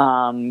 She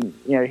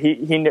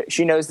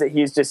knows that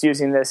he's just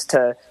using this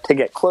to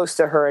get close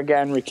to her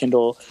again,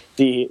 rekindle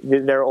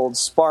their old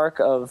spark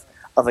of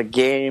a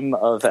game,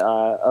 of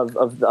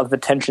the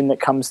tension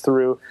that comes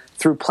through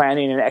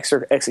planning and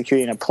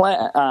executing a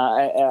plan,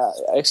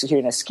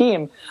 executing a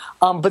scheme.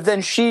 But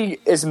then she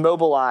is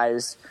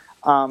mobilized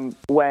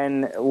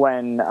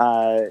when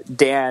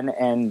Dan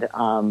and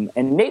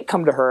Nate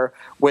come to her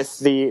with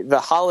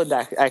the Holland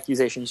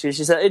accusation. She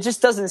said it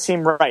just doesn't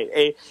seem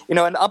right.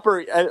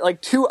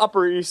 Two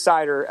Upper East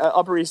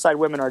Side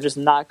women are just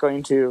not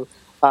going to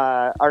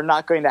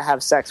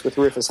have sex with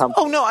Rufus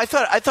Humphrey. Oh no, I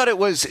thought it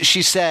was.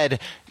 She said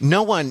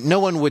no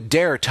one would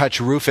dare touch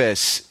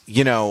Rufus.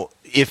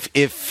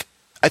 If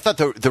I thought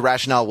the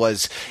rationale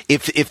was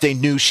if they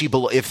knew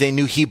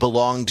he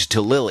belonged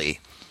to Lily.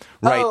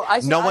 Right. Oh, I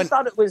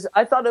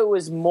thought it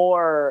was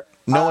more.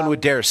 No one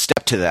would dare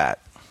step to that.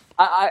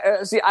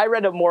 I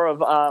read it more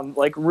of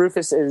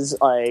Rufus is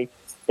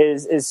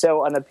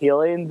so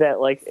unappealing that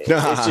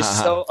it's just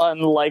so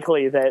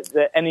unlikely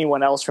that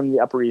anyone else from the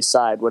Upper East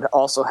Side would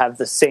also have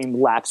the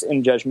same lapse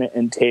in judgment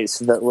and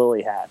taste that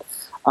Lily had.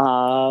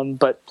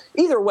 But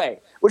either way,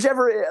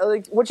 whichever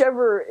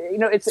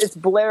it's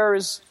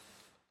Blair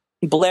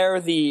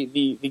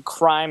the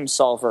crime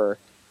solver,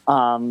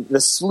 the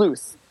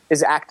sleuth,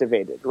 is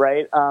activated,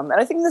 right? And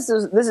I think this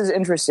is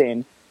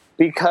interesting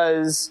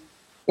because,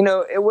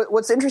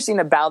 what's interesting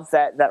about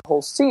that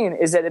whole scene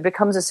is that it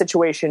becomes a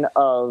situation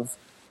of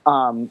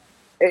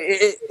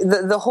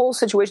the whole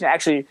situation.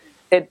 Actually,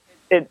 it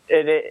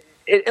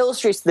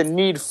illustrates the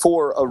need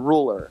for a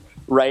ruler,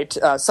 right?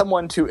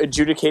 Someone to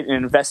adjudicate and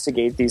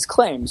investigate these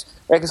claims.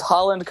 Right? Because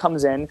Holland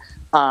comes in,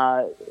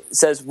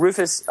 says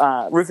Rufus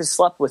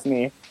slept with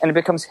me, and it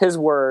becomes his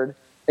word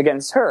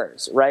against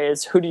hers, right?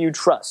 It's who do you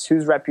trust?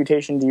 Whose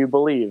reputation do you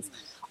believe?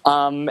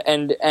 And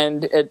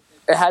it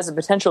has the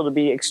potential to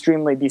be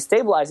extremely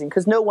destabilizing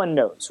because no one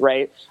knows,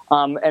 right?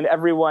 And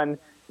everyone,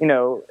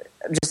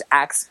 just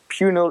acts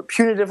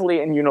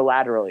punitively and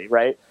unilaterally,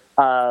 right?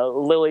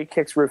 Lily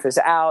kicks Rufus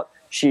out.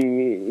 She,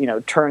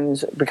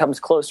 becomes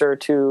closer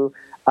to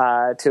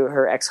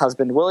her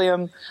ex-husband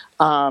William,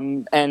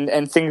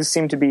 and things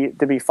seem to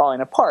be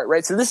falling apart,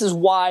 right? So this is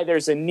why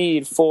there's a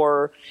need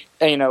for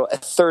a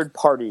third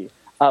party.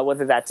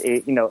 Whether that's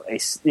the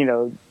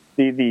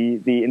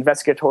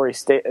investigatory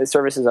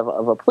services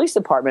of a police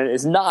department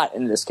is not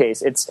in this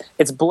case.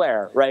 It's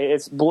Blair, right?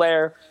 It's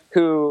Blair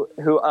who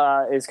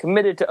is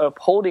committed to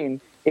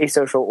upholding a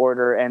social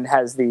order and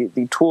has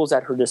the tools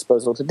at her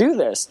disposal to do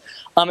this.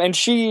 And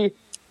she,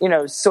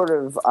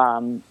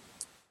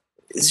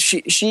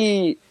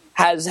 she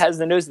has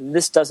the notion that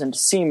this doesn't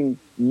seem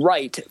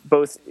right,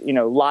 both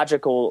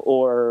logical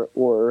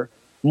or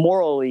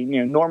morally,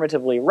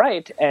 normatively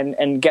right,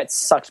 and gets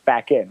sucked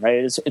back in,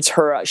 right? It's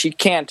her. She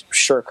can't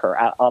shirk her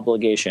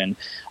obligation.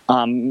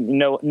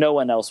 No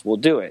one else will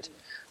do it,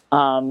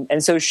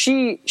 and so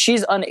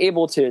she's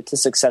unable to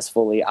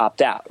successfully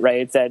opt out,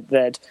 right?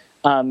 That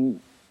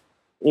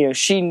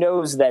she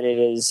knows that it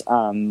is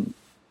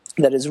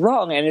that is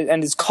wrong,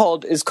 and is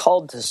called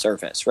to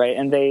service, right?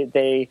 And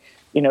they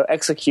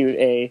execute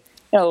a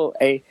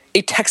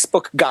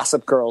textbook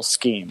Gossip Girl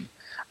scheme.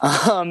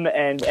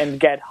 And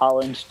get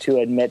Holland to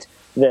admit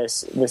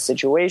this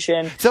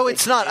situation. Though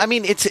it's not. I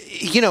mean,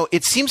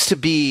 it seems to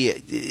be.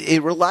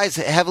 It relies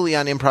heavily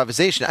on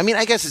improvisation. I mean,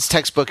 I guess it's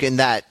textbook in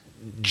that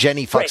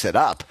Jenny fucks it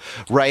up,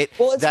 right?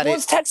 Well,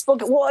 it's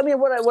textbook. Well, I mean,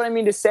 what I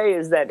mean to say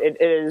is that it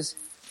is.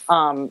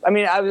 I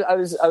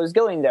was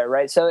going there,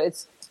 right? So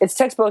it's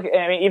textbook.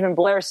 I mean, even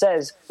Blair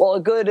says, well, a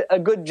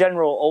good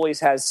general always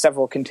has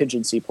several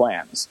contingency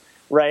plans,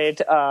 right?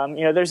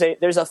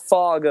 There's a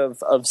fog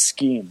of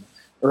scheme.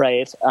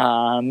 Right.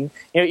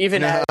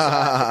 Even at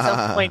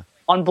some point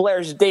on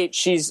Blair's date,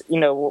 she's,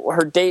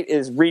 her date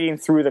is reading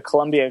through the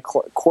Columbia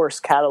course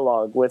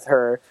catalog with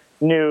her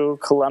new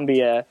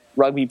Columbia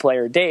rugby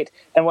player date.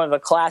 And one of the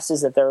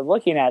classes that they're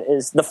looking at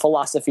is the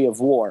philosophy of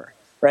war.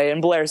 Right.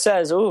 And Blair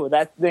says, ooh,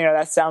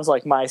 that sounds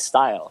like my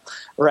style.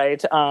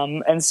 Right.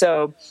 And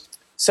so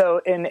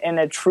in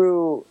a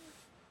true,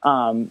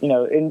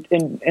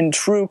 in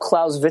true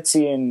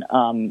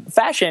Clausewitzian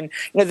fashion,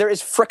 there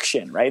is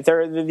friction, right?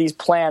 These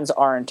plans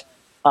aren't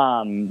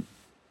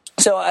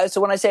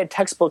So when I say a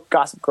textbook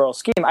Gossip Girl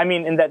scheme, I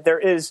mean in that there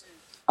is,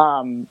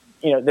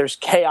 there's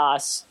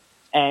chaos,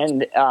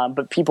 and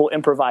but people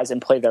improvise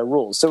and play their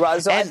rules. So I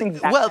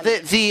think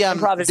that the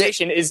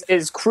improvisation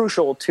is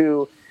crucial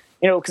to.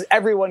 Because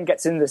everyone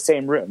gets in the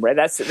same room, right?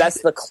 That's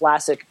the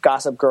classic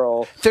Gossip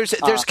Girl.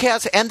 There's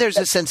chaos, and there's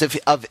a sense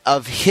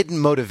of hidden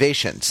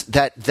motivations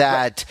that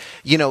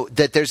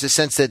there's a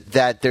sense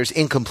that there's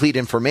incomplete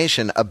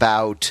information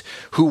about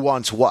who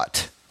wants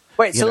what.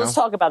 Wait, so let's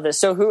talk about this.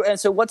 So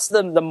what's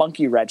the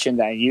monkey wrench in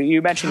that?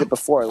 You mentioned it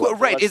before. Well,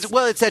 right. It's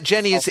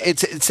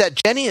that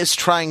Jenny is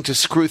trying to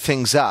screw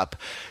things up.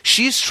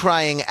 She's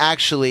trying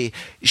actually.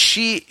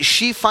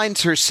 She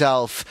finds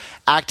herself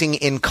acting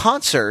in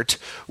concert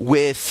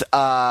with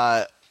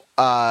Dr.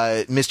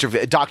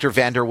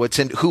 Vander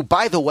Woodson, who,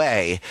 by the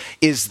way,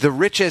 is the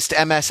richest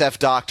MSF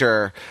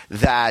doctor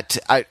that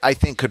I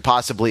think could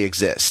possibly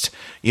exist.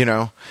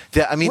 Right.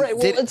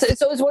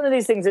 It's one of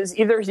these things. It's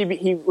either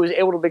he was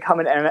able to become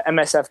an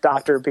MSF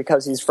doctor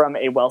because he's from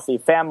a wealthy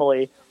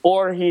family,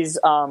 or he's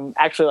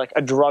actually like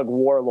a drug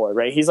warlord.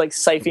 Right? He's like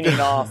siphoning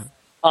off.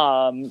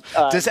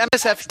 Does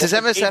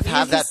MSF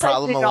have that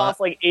problem a lot? Off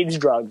like AIDS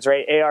drugs,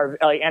 right?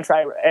 Like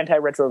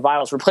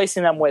antiretrovirals,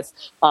 replacing them with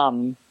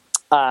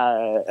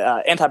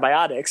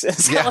antibiotics, and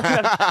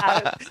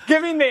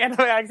giving the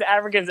antibiotics to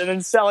Africans, and then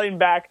selling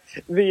back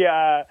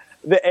the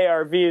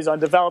ARVs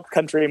on developed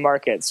country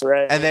markets,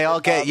 right? And they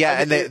all get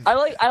I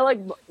like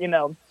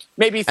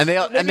maybe and they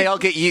all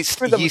get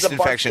yeast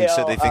infections,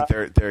 so they think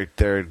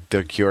they're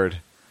cured.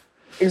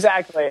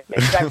 Exactly.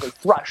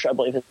 Thrush, I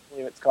believe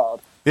it's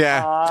called.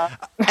 Yeah.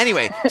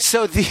 Anyway,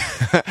 she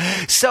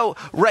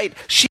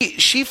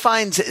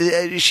finds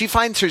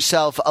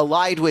herself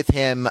allied with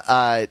him,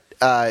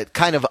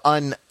 kind of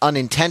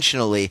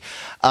unintentionally,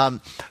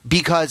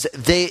 because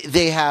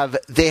they have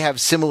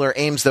similar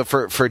aims, though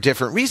for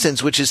different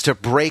reasons, which is to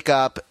break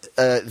up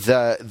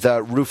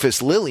the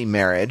Rufus Lily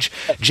marriage.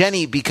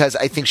 Jenny, because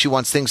I think she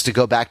wants things to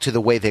go back to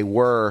the way they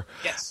were,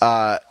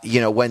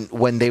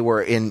 when they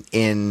were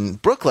in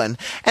Brooklyn.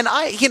 And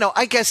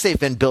I guess they've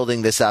been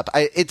building this up.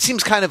 It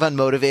seems kind of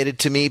unmotivated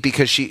to me,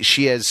 because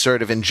she has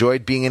sort of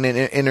enjoyed being an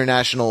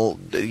international,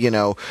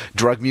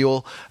 drug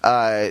mule.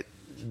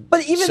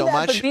 But even so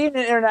but being an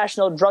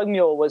international drug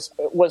mule was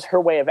her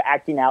way of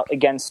acting out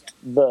against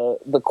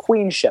the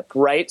queenship,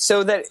 right?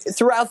 So that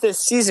throughout this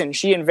season,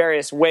 she in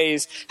various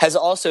ways has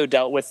also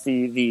dealt with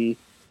the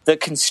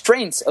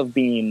constraints of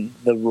being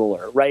the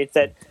ruler, right?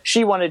 That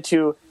she wanted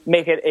to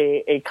make it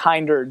a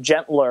kinder,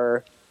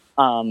 gentler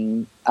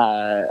monarchy,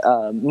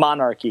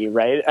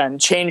 right?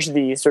 And change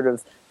the sort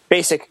of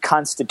basic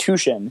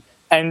constitution.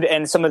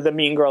 And some of the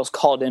Mean Girls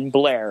called in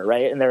Blair,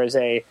 right? And there is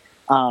a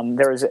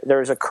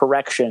a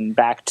correction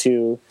back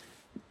to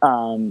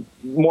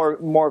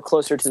more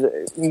close to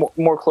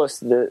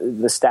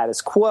the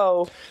status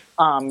quo.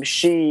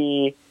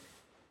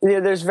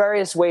 There's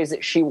various ways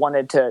that she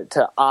wanted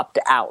to opt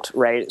out,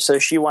 right? So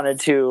she wanted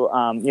to,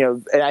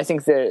 and I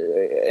think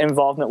the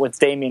involvement with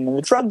Damien in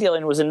the drug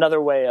dealing was another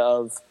way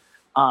of,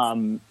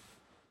 trying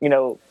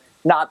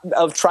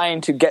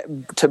to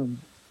get to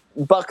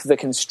buck the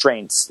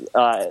constraints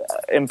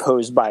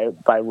imposed by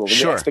rule,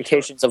 the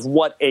expectations of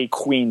what a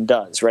queen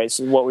does, right?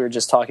 So what we were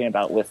just talking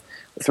about with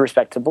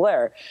respect to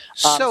Blair.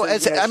 She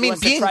wants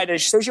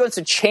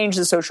to change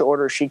the social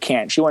order. She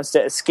can't. She wants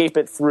to escape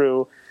it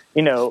through,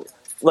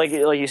 like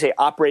you say,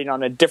 operating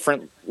on a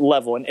different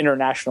level, an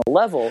international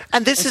level.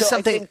 And this is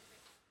something.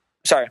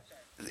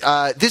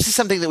 This is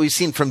something that we've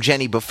seen from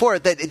Jenny before,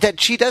 that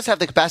she does have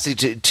the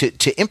capacity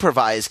to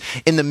improvise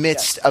in the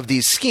midst of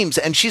these schemes,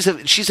 and she's a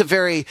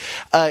very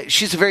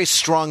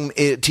strong,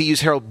 to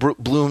use Harold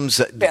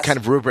Bloom's kind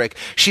of rubric,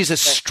 she's a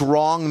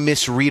strong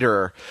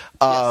misreader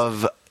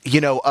of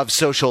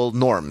social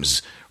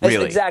norms.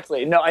 Really,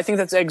 exactly. No, I think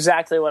that's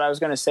exactly what I was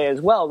going to say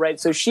as well. Right.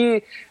 So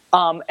she.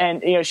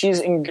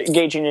 She's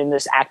engaging in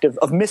this act of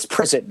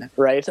misprison,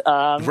 right?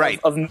 Right.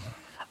 Of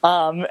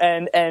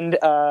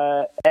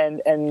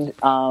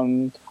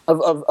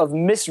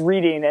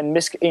misreading and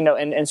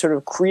sort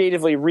of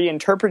creatively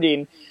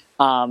reinterpreting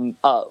the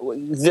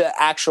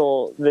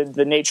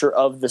nature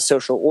of the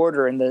social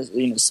order and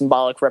the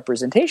symbolic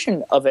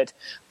representation of it,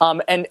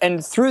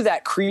 and through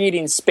that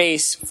creating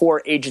space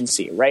for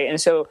agency, right? And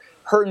so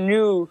her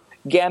new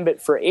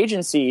gambit for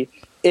agency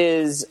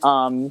is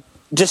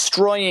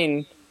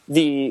destroying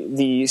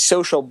the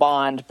social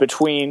bond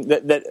between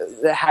that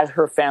had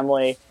her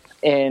family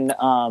in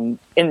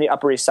the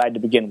Upper East Side to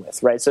begin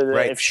with, right? So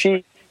that if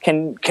she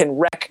can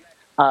wreck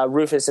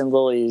Rufus and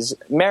Lily's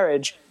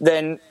marriage,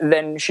 then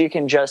she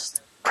can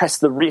just press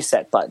the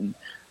reset button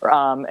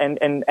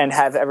and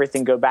have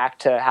everything go back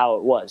to how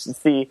it was.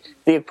 It's the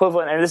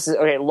equivalent, and this is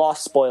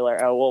lost spoiler.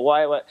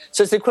 Why?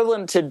 So it's the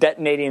equivalent to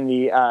detonating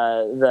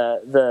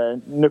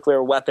the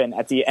nuclear weapon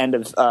at the end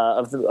of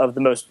the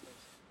most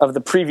of the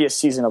previous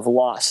season of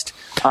Lost.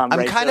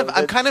 I'm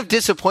kind of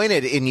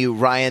disappointed in you,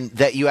 Ryan,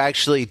 that you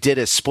actually did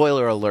a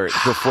spoiler alert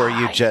before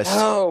you just.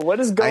 Oh, what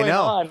is going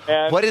on,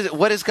 man?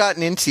 What has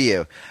gotten into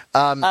you?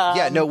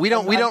 We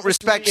don't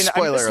respect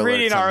spoiler alerts. I'm just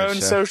reading our own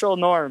social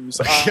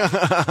norms.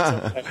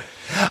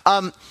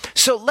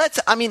 So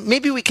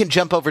maybe we can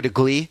jump over to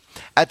Glee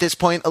at this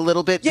point a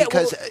little bit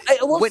because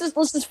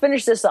let's just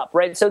finish this up,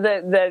 right? So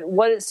that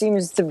what it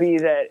seems to be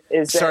that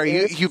is.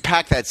 Sorry, you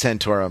pack that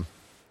Santorum.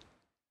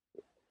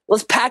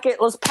 Let's pack it,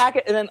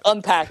 and then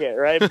unpack it,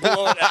 right?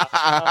 Blow it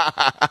out.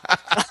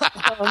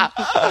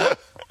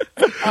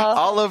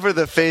 All over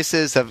the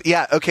faces of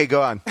okay,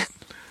 go on.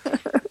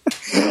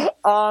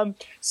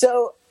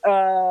 So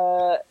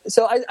I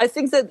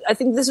think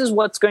this is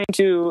what's going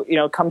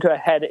to come to a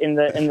head in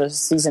the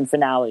season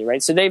finale,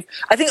 right? So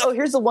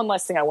here's the one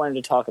last thing I wanted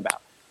to talk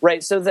about,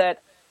 right? So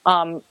that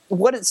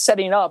what it's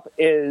setting up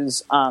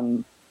is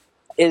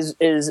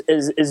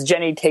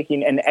Jenny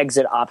taking an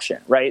exit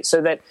option, right?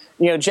 So that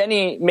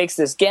Jenny makes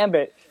this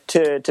gambit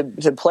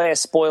to play a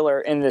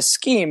spoiler in this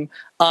scheme,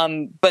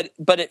 but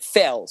it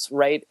fails,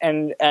 right?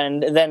 And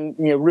then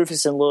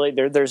Rufus and Lily,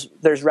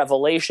 there's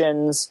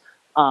revelations.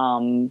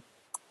 I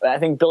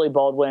think Billy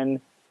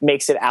Baldwin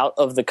makes it out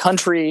of the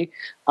country.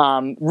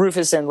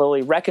 Rufus and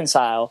Lily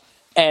reconcile.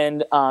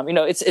 And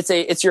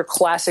it's your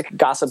classic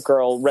Gossip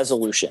Girl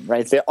resolution,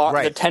 right?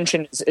 The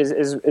tension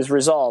is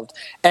resolved,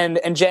 and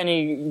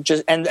Jenny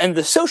and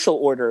the social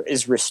order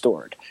is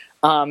restored.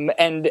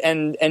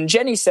 And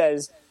Jenny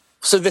says,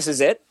 "So this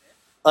is it,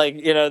 so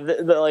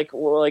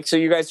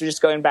you guys are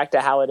just going back to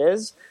how it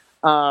is."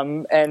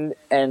 And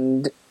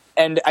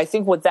I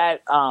think what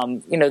that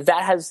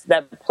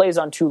that plays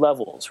on two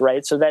levels,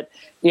 right? So that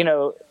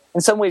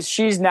in some ways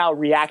she's now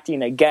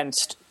reacting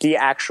against the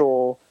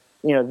actual.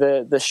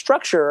 The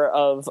structure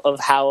of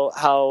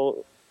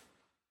how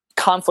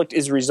conflict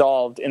is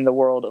resolved in the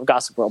world of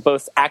Gossip Girl,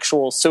 both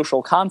actual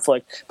social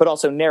conflict, but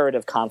also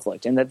narrative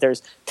conflict, and that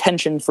there's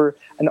tension for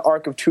an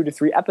arc of 2 to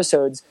 3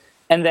 episodes,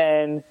 and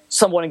then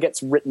someone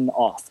gets written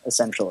off,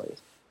 essentially,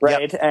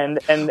 right?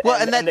 Yep.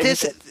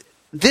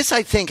 This,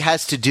 I think,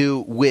 has to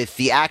do with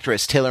the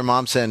actress Taylor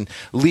Momsen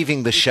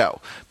leaving the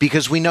show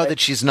because we know that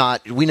she's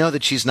not. We know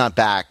that she's not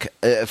back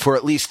for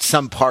at least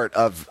some part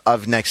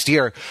of next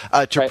year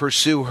to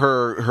pursue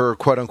her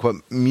quote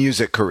unquote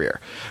music career,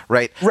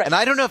 right? And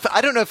I don't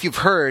know if you've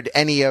heard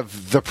any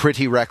of The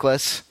Pretty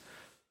Reckless.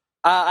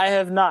 I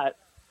have not.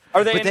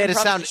 Are they an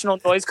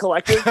improvisational noise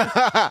collective?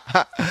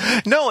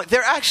 No,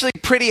 they're actually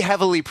pretty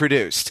heavily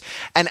produced.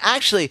 And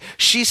actually,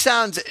 she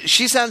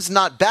sounds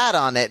not bad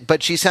on it,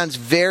 but she sounds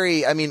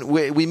very,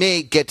 we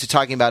may get to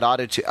talking about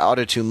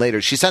auto-tune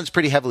later. She sounds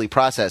pretty heavily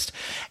processed.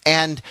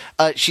 And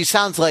she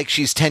sounds like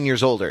she's 10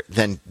 years older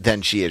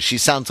than she is. She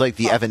sounds like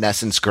the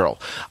Evanescence girl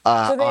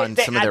on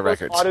some of their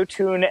records.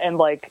 Auto-tune and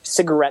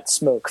cigarette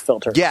smoke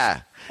filters.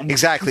 Yeah.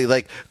 Exactly,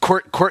 like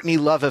Courtney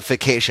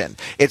Loveification.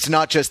 It's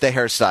not just the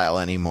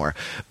hairstyle anymore.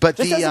 But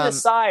just as an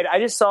aside, I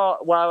just saw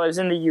while I was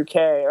in the UK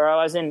or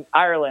I was in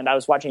Ireland, I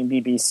was watching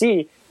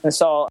BBC and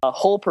saw a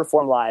Hole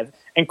perform live,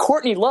 and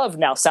Courtney Love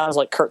now sounds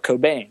like Kurt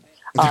Cobain.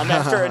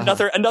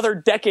 After another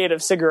decade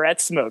of cigarette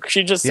smoke,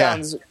 she just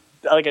sounds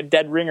like a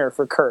dead ringer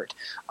for Kurt.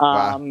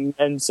 Wow.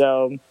 And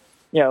so,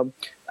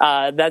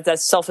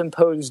 that's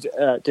self-imposed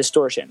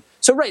distortion.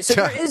 So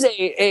there is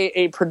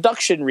a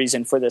production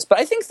reason for this, but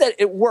I think that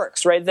it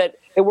works, right? That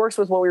it works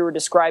with what we were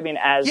describing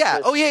as yeah.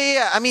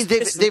 I mean,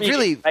 they've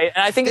really, right?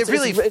 And I think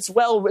it's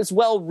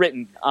well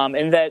written,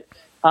 in that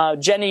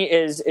Jenny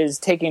is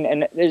taking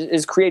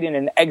is creating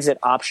an exit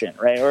option,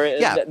 right? Or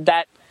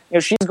that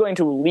she's going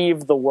to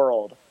leave the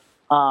world,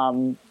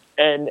 and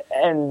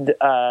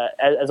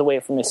as a way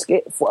of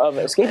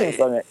escaping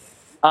from it,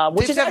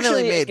 which is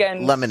definitely actually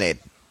made lemonade.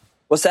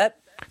 What's that?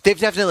 They've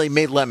definitely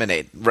made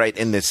lemonade, right,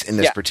 in this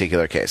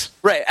particular case.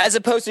 Right, as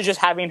opposed to just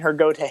having her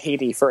go to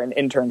Haiti for an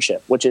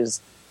internship, which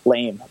is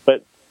lame.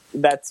 But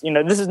that's,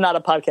 this is not a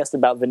podcast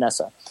about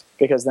Vanessa,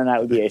 because then that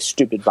would be a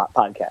stupid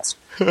podcast.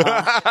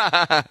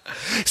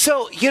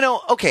 So,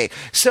 okay.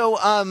 So,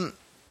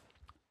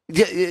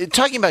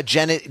 talking about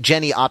Jenny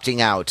opting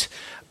out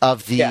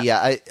of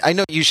the, I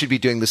know you should be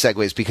doing the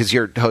segues because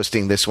you're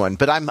hosting this one,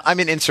 but I'm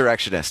an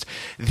insurrectionist.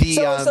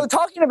 So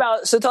talking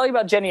about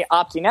Jenny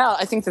opting out,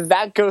 I think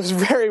that goes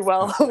very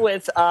well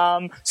with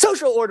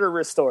social order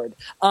restored.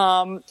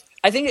 I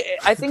think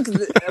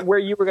where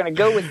you were going to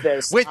go with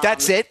this. Wait,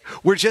 that's it?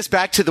 We're just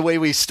back to the way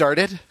we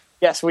started?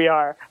 Yes, we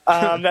are.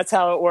 That's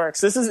how it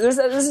works. This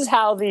is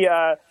how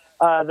the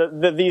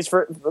These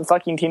for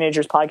Fucking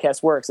Teenagers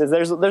podcast works. Is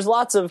there's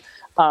lots of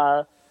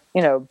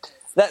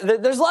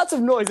there's lots of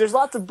noise, there's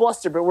lots of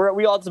bluster, but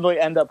we ultimately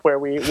end up where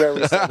we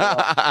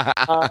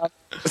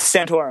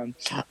Santorum,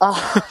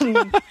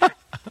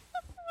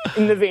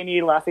 in the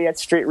Vanille Lafayette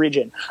Street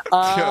region.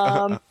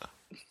 But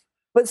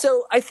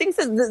so I think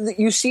that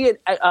you see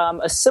it.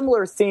 A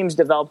similar themes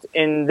developed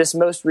in this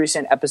most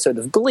recent episode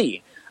of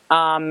Glee,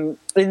 in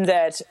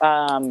that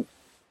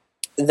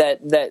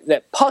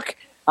Puck.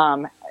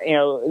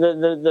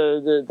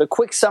 The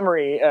quick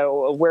summary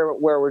where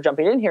we're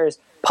jumping in here is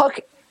Puck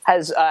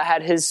has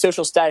had his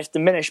social status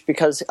diminished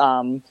because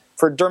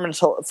for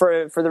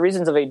the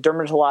reasons of a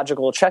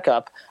dermatological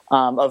checkup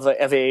of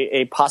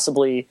a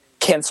possibly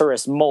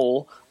cancerous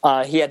mole,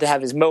 he had to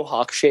have his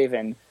mohawk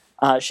shaven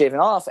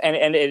off,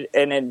 and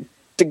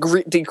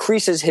it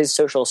decreases his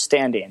social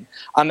standing.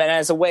 And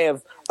as a way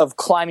of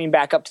climbing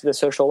back up to the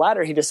social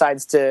ladder, he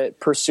decides to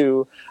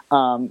pursue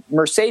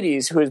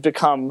Mercedes, who has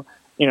become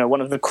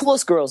one of the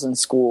coolest girls in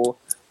school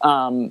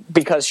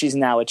because she's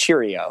now a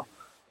Cheerio,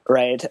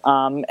 right?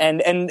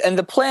 And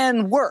the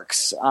plan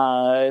works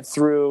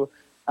through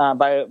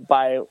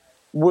by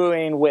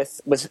wooing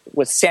with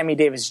Sammy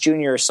Davis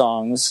Jr.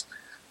 songs.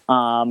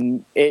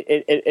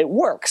 It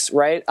works,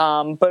 right?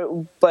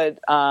 But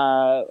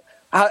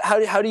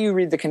how do you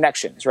read the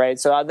connections, right?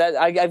 So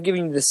I've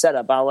given you the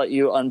setup. I'll let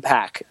you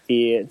unpack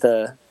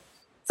the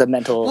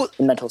mental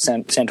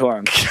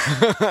Santorum.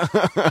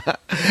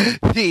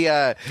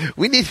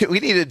 We need a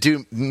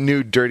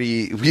new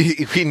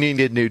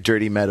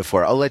dirty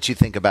metaphor. I'll let you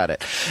think about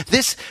it.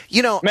 This,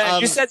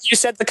 man, you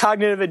set the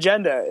cognitive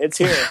agenda. It's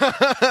here.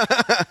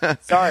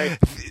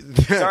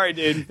 Sorry,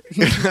 dude.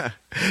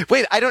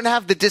 Wait, I don't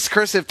have the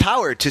discursive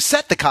power to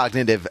set the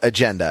cognitive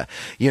agenda.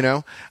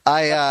 Weapons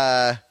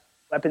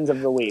of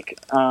the week.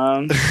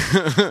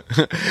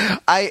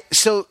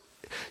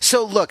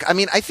 So look, I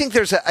mean, I think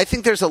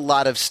there's a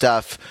lot of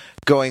stuff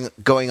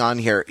going on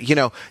here.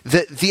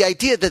 The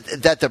idea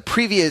that the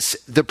previous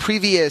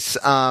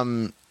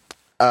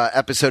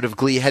episode of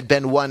Glee had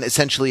been one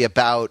essentially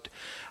about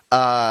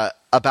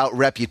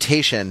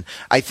reputation,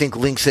 I think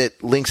links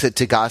it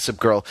to Gossip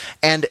Girl,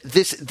 and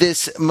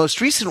this most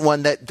recent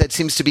one that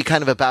seems to be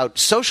kind of about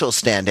social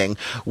standing,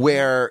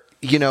 where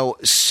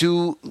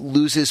Sue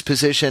loses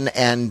position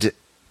and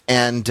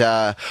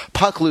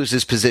Puck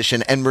loses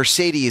position and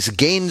Mercedes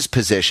gains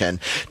position.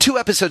 2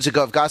 episodes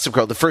ago of Gossip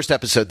Girl, the first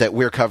episode that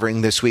we're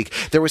covering this week,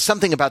 there was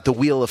something about the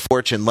Wheel of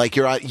Fortune, like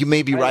you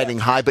may be riding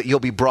high, but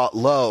you'll be brought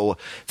low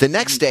the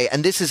next day.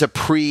 And this is a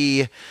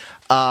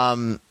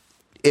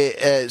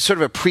sort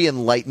of a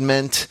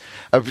pre-enlightenment,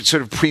 a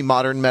sort of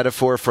pre-modern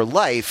metaphor for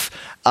life,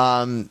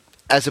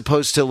 as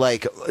opposed to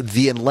like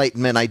the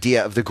Enlightenment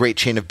idea of the great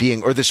chain of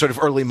being, or the sort of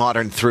early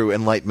modern through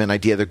Enlightenment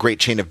idea, the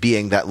great chain of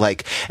being, that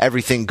like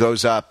everything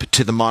goes up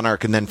to the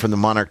monarch and then from the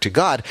monarch to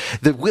God.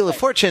 The Wheel of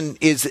Fortune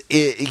is,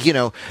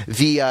 the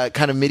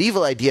kind of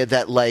medieval idea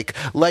that like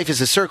life is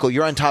a circle.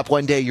 You're on top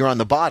one day, you're on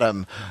the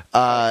bottom.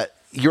 The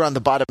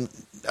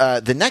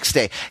next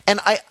day. And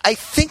I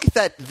think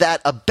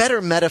that a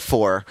better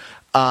metaphor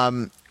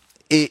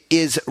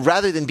is,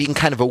 rather than being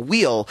kind of a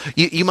wheel,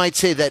 you might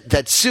say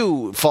that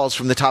Sue falls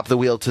from the top of the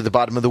wheel to the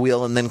bottom of the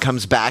wheel and then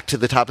comes back to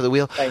the top of the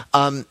wheel. Right.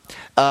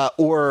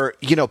 Or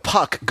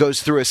Puck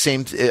goes through a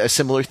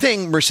similar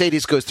thing.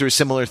 Mercedes goes through a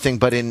similar thing,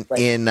 but in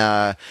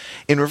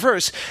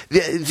reverse.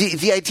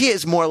 The idea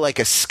is more like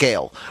a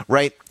scale,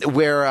 right?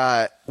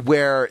 Where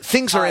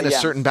things are in a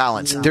certain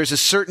balance. Yeah. There's a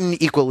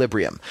certain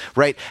equilibrium,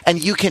 right?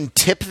 And you can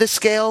tip the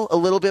scale a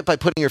little bit by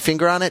putting your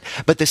finger on it,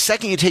 but the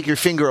second you take your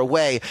finger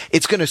away,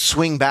 it's going to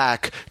swing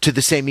back to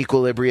the same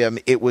equilibrium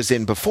it was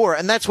in before.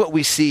 And that's what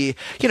we see,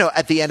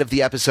 at the end of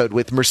the episode,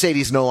 with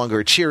Mercedes no longer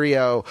a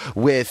Cheerio,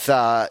 with,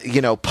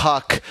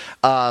 Puck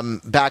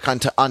back on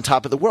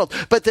top of the world.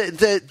 But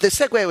the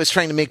segue I was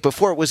trying to make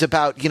before was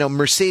about,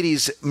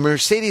 Mercedes'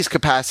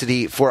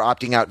 capacity for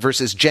opting out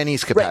versus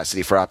Jenny's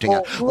capacity for opting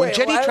out. When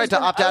Jenny tried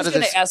to opt out of this, I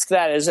was going to ask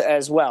that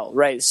as well,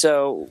 right?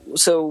 So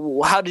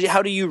how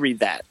do you read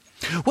that?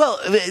 Well,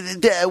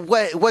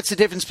 what's the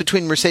difference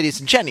between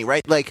Mercedes and Jenny,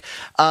 right? Like,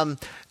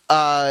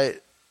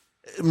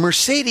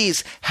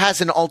 Mercedes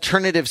has an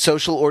alternative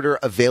social order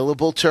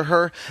available to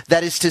her.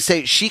 That is to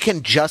say, she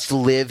can just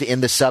live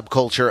in the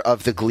subculture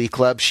of the Glee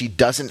Club. She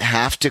doesn't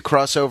have to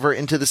cross over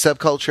into the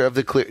subculture of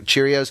the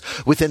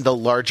Cheerios within the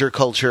larger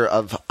culture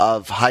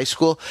of high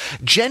school.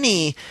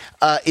 Jenny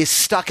is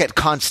stuck at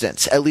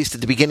Constance, at least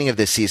at the beginning of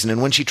this season.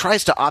 And when she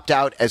tries to opt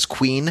out as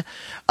queen,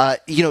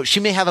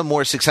 she may have a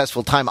more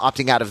successful time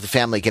opting out of the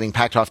family, getting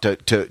packed off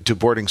to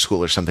boarding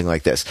school or something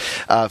like this,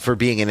 for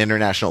being an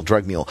international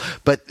drug mule.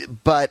 But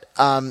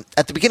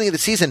at the beginning of the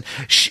season,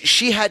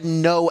 she had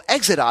no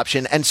exit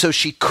option, and so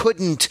she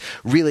couldn't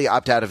really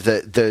opt out of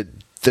the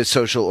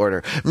social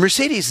order.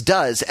 Mercedes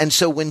does, and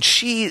so when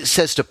she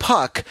says to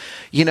Puck,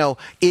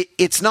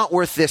 it's not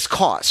worth this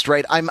cost,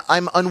 right?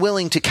 I'm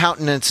unwilling to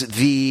countenance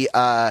the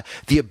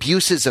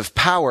abuses of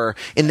power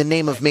in the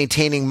name of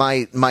maintaining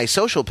my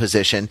social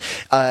position.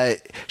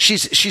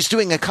 She's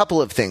doing a couple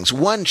of things.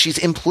 One, she's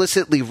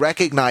implicitly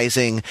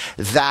recognizing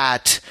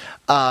that.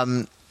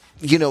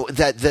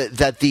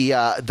 That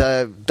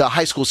the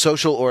high school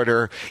social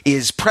order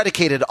is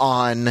predicated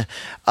on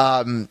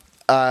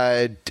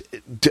an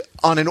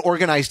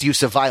organized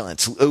use of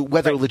violence,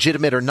 whether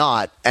legitimate or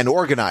not, an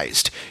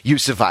organized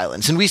use of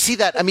violence. And we see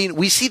that, in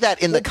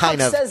the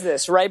kind of... Puck says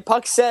this, right?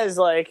 Puck says,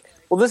 like,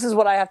 well, this is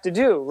what I have to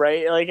do,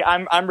 right? Like,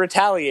 I'm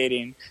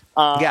retaliating.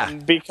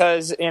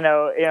 Because,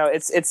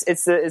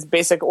 it's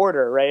basic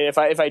order, right?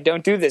 If I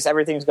don't do this,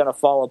 everything's going to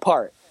fall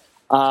apart.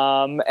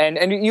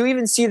 And you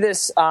even see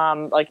this,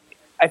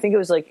 I think it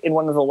was like in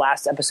one of the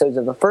last episodes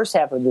of the first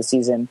half of the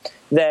season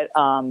that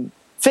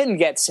Finn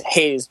gets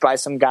hazed by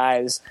some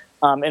guys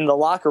in the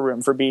locker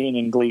room for being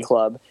in Glee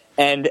Club.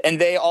 And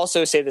they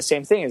also say the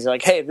same thing. It's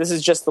like, hey, this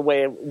is just the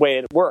way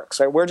it works.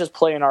 Right? We're just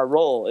playing our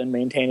role in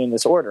maintaining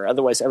this order.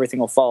 Otherwise, everything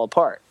will fall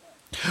apart.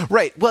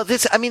 Right. Well,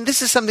 this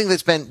is something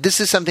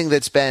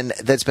that's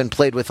been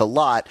played with a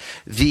lot.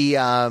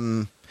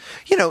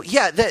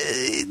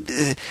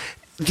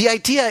 The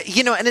idea,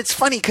 and it's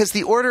funny because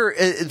the order,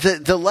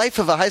 the life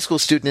of a high school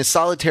student is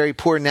solitary,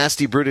 poor,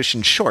 nasty, brutish,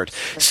 and short.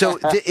 So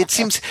it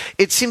seems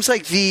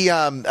like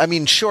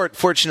short,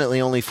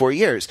 fortunately, only 4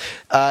 years.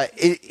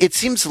 It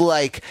seems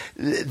like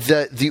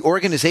the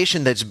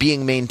organization that's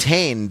being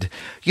maintained,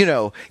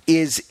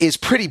 is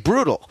pretty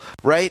brutal,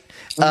 right?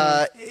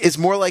 Mm-hmm. Is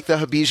more like the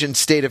Hobbesian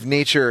state of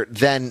nature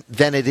than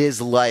it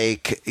is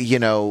like,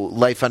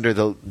 life under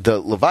the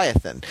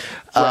Leviathan.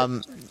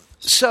 Right.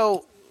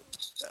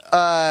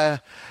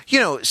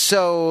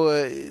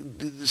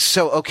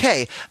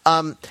 Okay.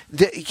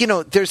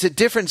 There's a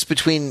difference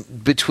between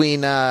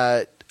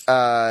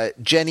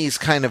Jenny's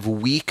kind of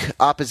weak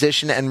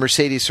opposition and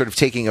Mercedes sort of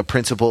taking a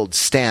principled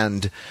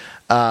stand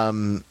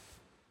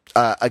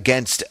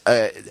against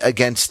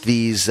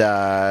these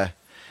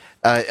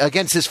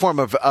against this form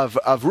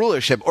of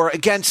rulership, or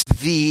against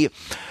the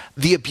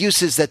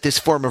abuses that this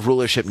form of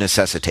rulership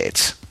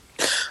necessitates.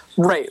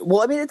 Right.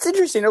 Well, I mean, it's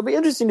interesting. It'll be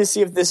interesting to see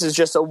if this is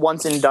just a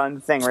once and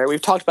done thing, right?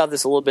 We've talked about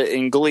this a little bit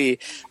in Glee.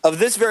 Of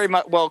this very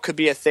much well could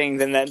be a thing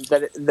then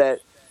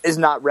that is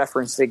not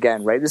referenced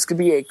again, right? This could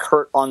be a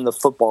Kurt on the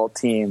football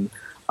team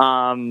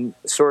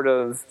sort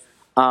of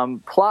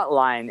plot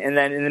line, and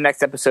then in the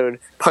next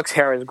episode, Puck's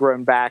hair has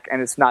grown back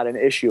and it's not an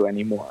issue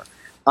anymore.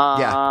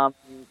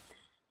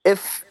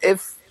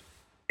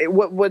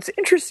 What's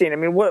interesting, I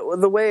mean,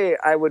 the way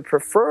I would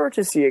prefer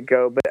to see it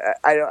go, but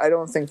I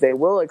don't think they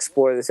will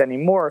explore this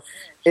anymore,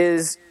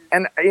 is,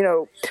 and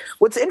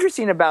what's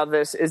interesting about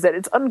this is that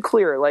it's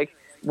unclear, like,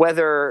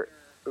 whether,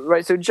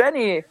 right, so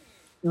Jenny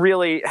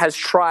really has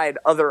tried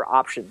other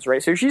options,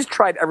 right? So she's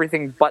tried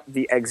everything but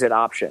the exit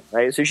option,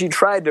 right? So she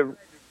tried to,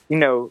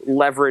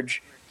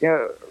 leverage,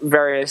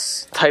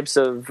 various types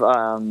of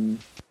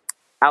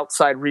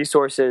outside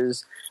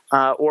resources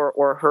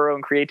or her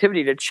own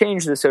creativity to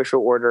change the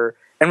social order,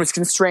 and was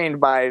constrained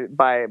by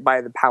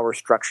the power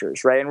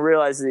structures, right? And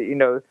realized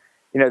that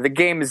the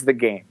game is the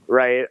game,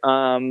 right?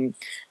 And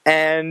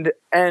I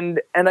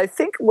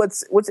think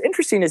what's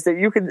interesting is that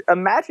you could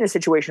imagine a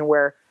situation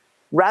where,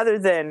 rather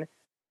than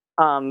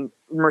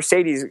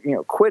Mercedes,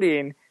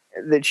 quitting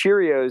the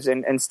Cheerios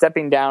and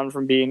stepping down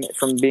from being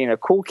a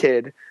cool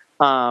kid,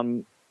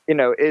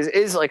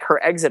 is like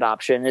her exit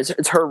option.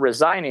 It's her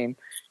resigning.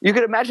 You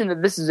could imagine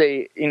that this is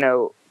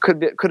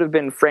could have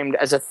been framed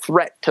as a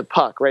threat to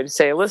Puck, right? To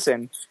say,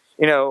 listen,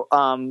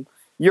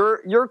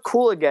 you're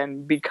cool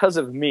again because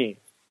of me,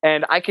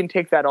 and I can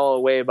take that all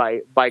away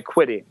by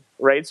quitting,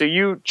 right? So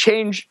you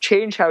change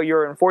how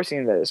you're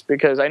enforcing this,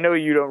 because I know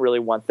you don't really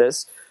want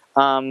this,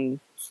 and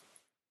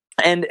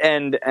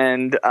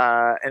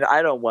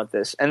I don't want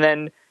this. And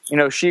then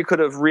she could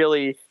have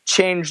really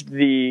changed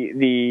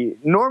the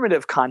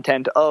normative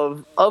content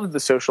of the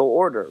social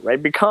order, right?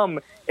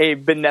 Become a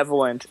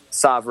benevolent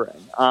sovereign.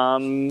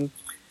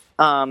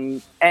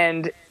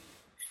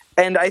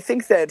 And I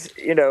think that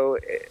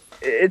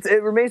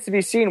it remains to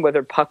be seen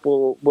whether Puck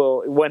will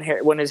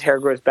when his hair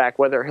grows back,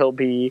 whether he'll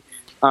be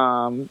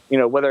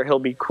whether he'll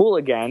be cool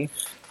again.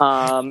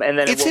 And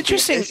then it's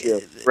interesting,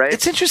 issue, right?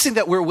 It's interesting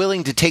that we're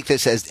willing to take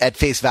this as at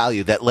face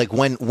value, that like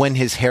when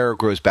his hair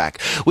grows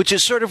back, which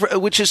is sort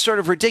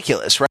of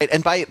ridiculous, right?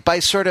 And by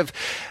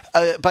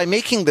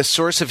making the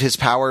source of his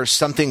power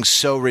something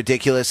so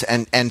ridiculous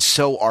and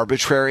so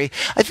arbitrary,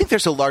 I think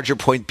there's a larger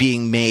point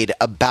being made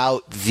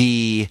about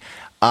the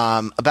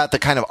kind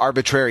of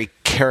arbitrary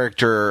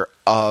character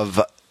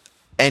of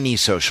any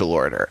social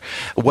order,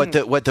 what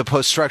the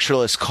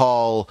post-structuralists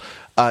call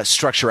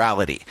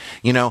structurality.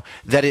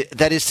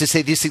 That is to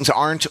say, these things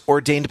aren't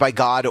ordained by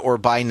God or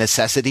by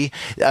necessity.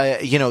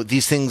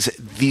 These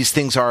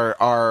things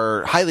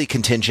are highly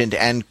contingent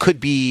and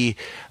could be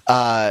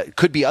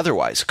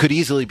otherwise, could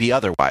easily be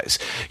otherwise.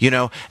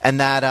 And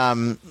that.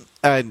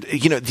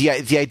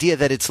 The idea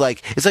that it's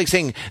like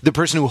saying the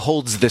person who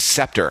holds the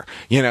scepter,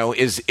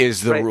 is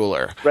the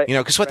ruler, right?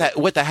 Because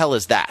what the hell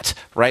is that,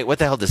 right? What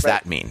the hell does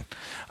that mean?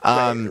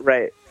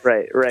 Right.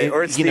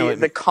 Or it's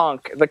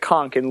the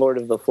conch in Lord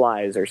of the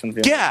Flies or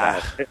something.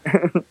 Yeah. Like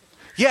that.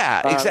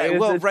 Yeah, exactly.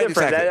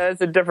 Exactly.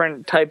 That's a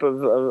different type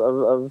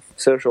of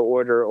social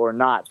order or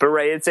not. But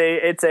right,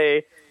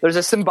 there's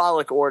a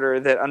symbolic order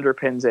that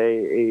underpins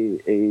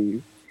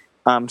a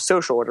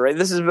social order. Right.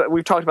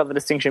 We've talked about the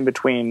distinction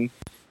between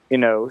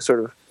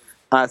sort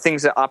of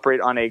things that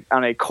operate on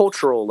a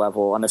cultural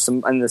level,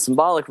 in the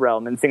symbolic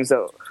realm, and things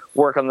that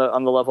work on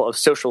the level of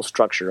social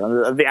structure,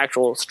 on the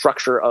actual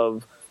structure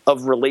of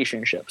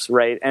relationships,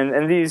 right?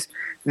 And these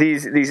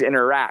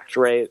interact,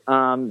 right?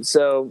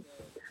 So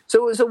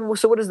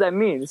what does that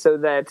mean? So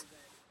that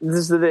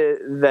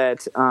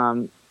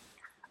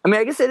I mean,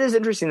 I guess it is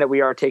interesting that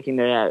we are taking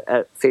it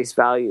at face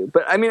value.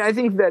 But I mean, I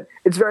think that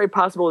it's very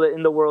possible that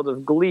in the world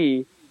of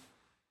Glee,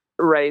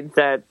 right,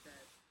 that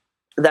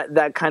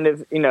kind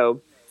of, you know,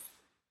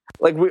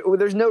 like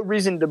there's no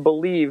reason to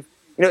believe,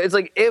 you know, it's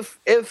like if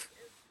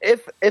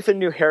a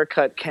new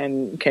haircut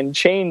can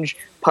change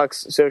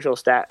Puck's social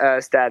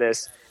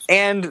status,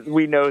 and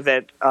we know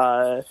that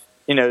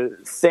you know,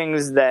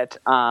 things that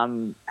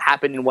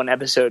happen in one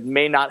episode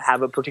may not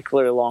have a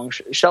particularly long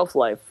shelf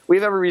life, we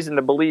have every reason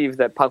to believe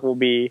that Puck will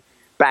be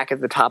back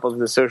at the top of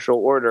the social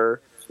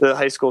order, the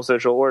high school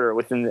social order,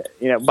 within the,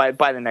 you know, by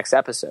the next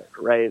episode,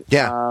 right?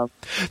 Yeah.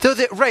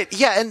 Right.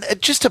 Yeah. And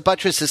just to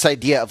buttress this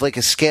idea of like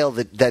a scale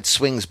that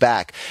swings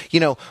back, you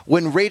know,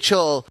 when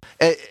Rachel,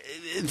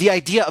 the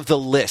idea of the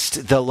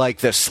list, the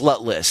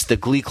slut list, the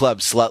Glee Club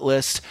slut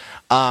list,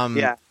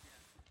 yeah.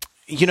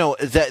 You know,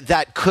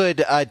 that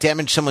could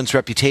damage someone's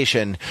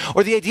reputation,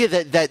 or the idea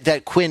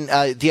that Quinn,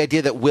 the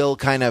idea that Will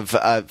kind of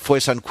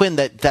voice on Quinn,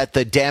 that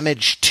the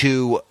damage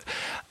to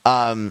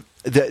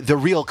the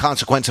real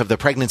consequence of the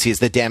pregnancy is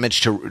the damage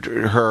to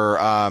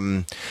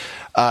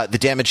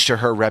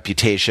her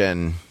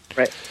reputation.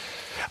 Right.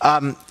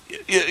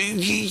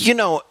 You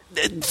know,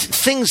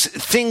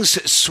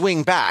 things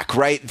swing back,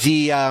 right?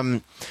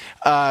 The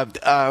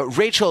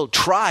Rachel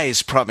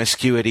tries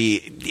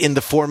promiscuity in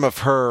the form of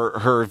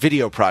her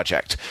video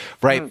project,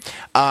 right?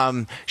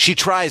 She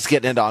tries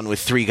getting it on with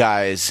three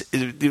guys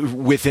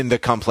within the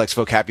complex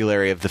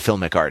vocabulary of the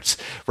filmic arts,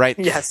 right?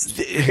 Yes,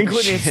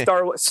 including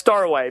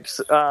star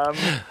wipes.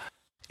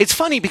 It's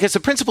funny because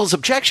the principal's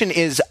objection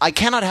is, I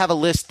cannot have a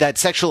list that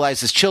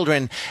sexualizes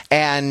children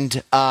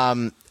and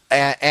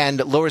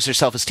lowers their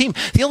self-esteem.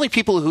 The only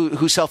people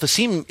who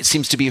self-esteem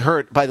seems to be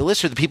hurt by the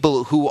list are the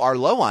people who are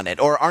low on it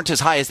or aren't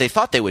as high as they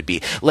thought they would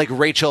be, like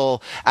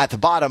Rachel at the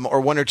bottom,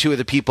 or one or two of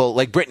the people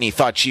like Brittany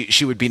thought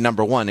she would be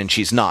number one and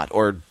she's not,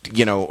 or,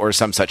 you know, or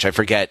some such. I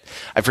forget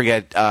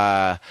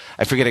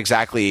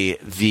exactly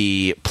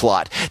the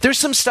plot. There's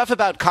some stuff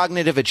about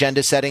cognitive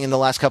agenda setting in the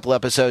last couple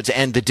episodes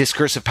and the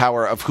discursive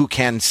power of who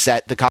can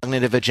set the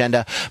cognitive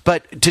agenda,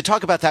 but to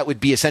talk about that would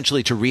be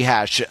essentially to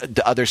rehash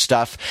the other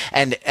stuff,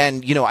 and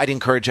you know, I'd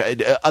encourage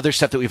other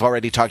stuff that we've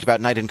already talked about,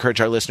 and I'd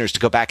encourage our listeners to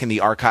go back in the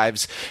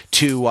archives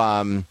to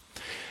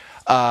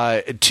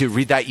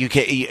read that. You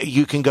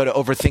can go to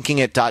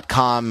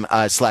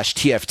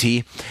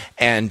overthinkingit.com/TFT,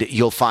 and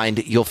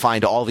you'll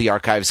find all the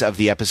archives of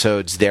the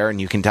episodes there,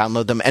 and you can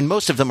download them. And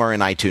most of them are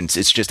in iTunes.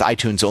 It's just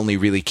iTunes only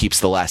really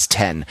keeps the last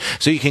 10,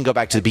 so you can go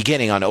back to the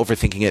beginning on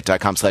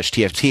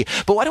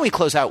overthinkingit.com/TFT. But why don't we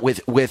close out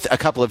with a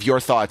couple of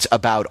your thoughts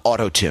about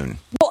autotune?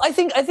 Well, I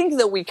think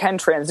that we can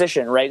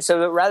transition, right? So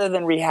that rather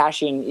than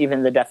rehashing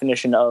even the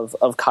definition of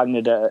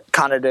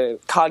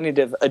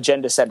cognitive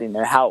agenda setting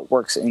and how it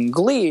works in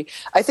Glee,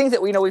 I think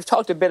that we've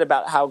talked a bit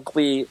about how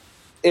Glee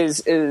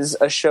is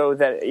a show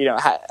that, you know,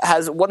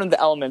 has one of the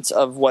elements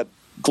of what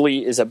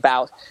Glee is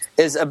about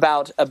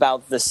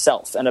the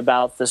self and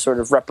about the sort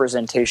of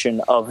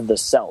representation of the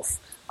self,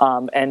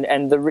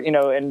 and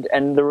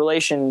the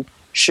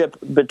relationship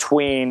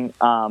between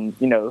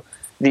you know,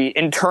 the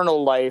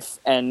internal life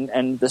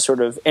and the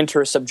sort of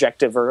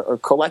intersubjective or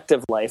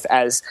collective life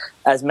as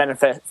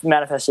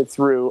manifested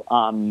through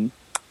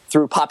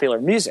popular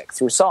music,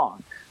 through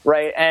song.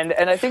 Right, and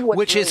I think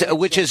which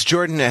is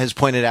Jordan has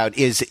pointed out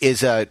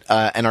is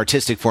an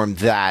artistic form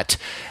that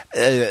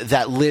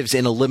lives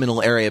in a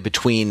liminal area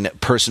between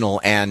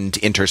personal and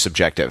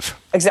intersubjective.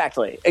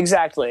 Exactly,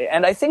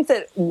 and I think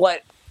that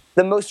what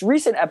the most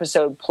recent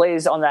episode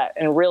plays on that,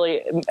 and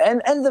really,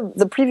 and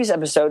the previous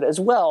episode as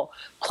well,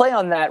 play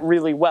on that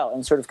really well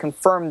and sort of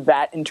confirm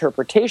that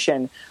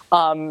interpretation,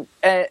 and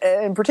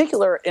in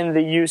particular in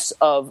the use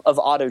of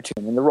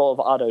autotune, in the role of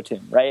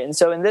autotune, right? And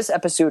so in this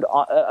episode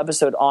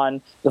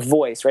on the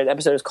voice, right, the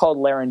episode is called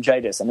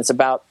Laryngitis, and it's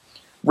about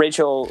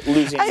Rachel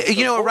losing.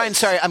 You know, Ryan,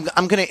 sorry,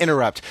 I'm going to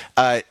interrupt.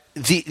 We're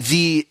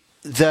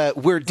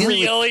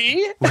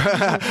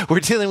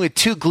dealing with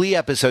two Glee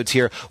episodes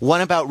here, one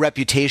about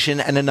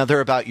reputation and another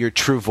about your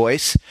true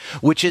voice,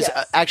 which is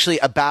actually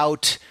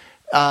about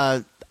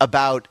an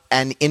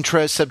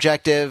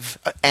intrasubjective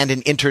and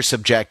an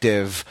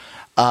intersubjective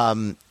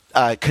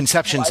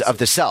conceptions of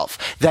the self.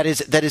 That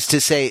is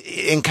to say,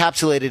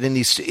 encapsulated in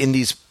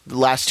these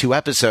last two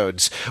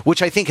episodes,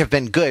 which I think have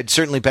been good,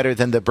 certainly better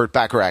than the Burt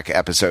Bacharach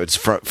episodes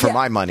for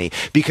my money,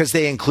 because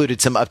they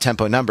included some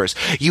up-tempo numbers.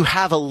 You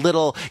have a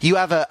little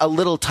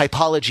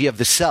typology of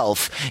the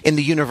self in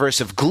the universe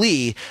of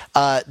Glee,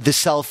 the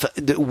self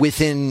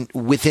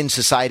within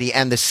society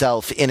and the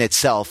self in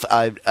itself,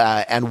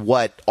 and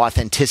what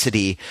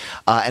authenticity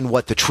and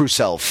what the true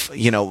self,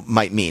 you know,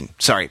 might mean.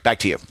 Sorry, back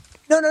to you.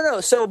 No.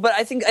 So, but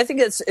I think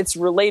it's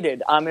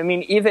related. I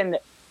mean, even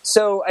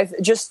so, I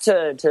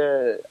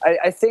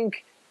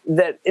think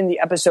that in the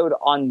episode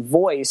on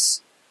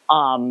voice,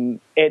 you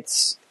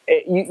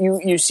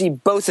see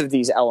both of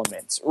these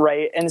elements,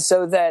 right? And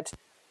so that,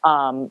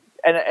 and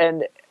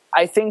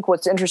I think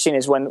what's interesting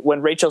is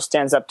when Rachel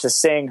stands up to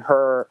sing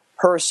her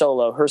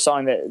solo, her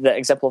song that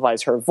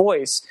exemplifies her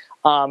voice.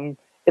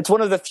 it's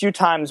one of the few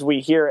times we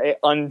hear a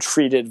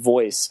untreated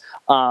voice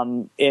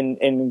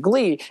in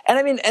Glee. And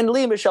I mean, and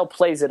Lea Michele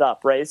plays it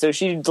up, right? So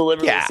she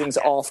deliberately sings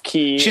off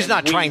key. She's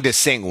not trying to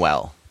sing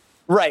well.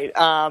 Right.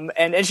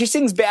 And she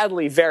sings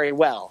badly very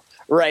well.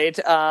 Right.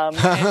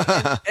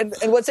 And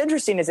what's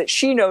interesting is that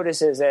she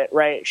notices it,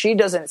 right? She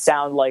doesn't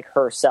sound like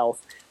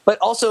herself, but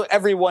also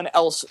everyone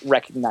else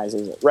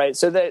recognizes it, right?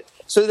 So that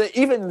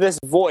even this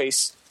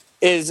voice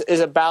is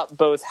about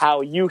both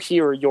how you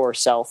hear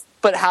yourself,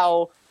 but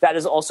how that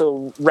is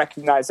also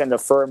recognized and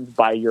affirmed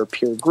by your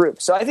peer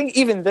group. So I think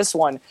even this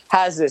one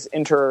has this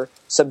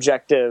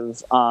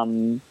intersubjective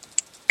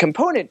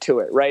component to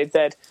it, right?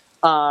 That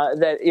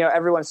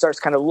everyone starts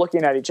kind of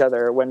looking at each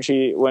other when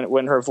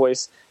her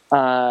voice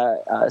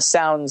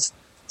sounds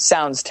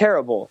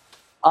terrible.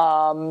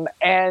 And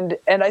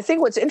I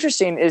think what's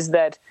interesting is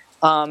that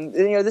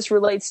this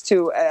relates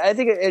to, I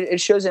think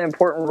it shows an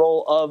important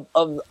role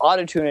of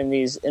autotune in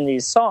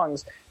these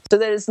songs, so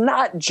that it's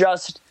not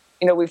just,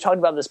 we've talked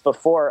about this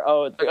before.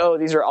 Oh,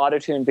 these are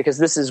autotuned because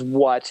this is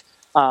what,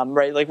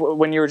 right? Like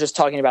when you were just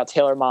talking about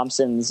Taylor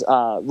Momsen's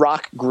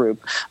rock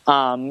group,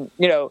 that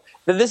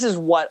this is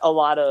what a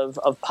lot of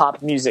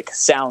pop music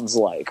sounds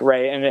like,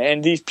 right?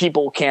 And these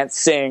people can't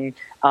sing.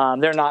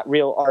 They're not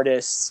real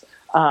artists.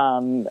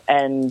 And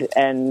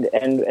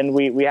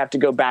we have to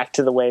go back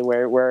to the way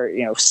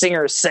where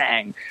singers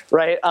sang,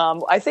 right?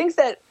 I think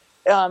that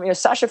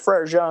Sasha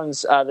Frere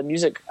Jones, the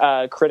music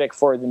critic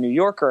for The New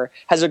Yorker,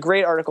 has a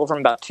great article from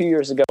about 2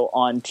 years ago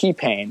on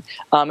T-Pain,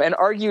 and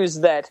argues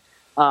that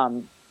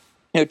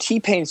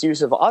T-Pain's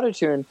use of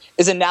autotune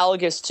is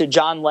analogous to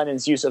John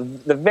Lennon's use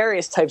of the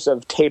various types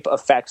of tape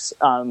effects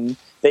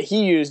that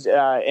he used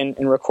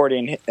in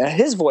recording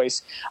his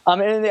voice,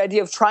 and the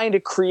idea of trying to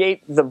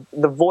create the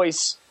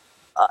voice.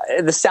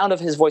 The sound of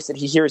his voice that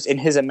he hears in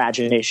his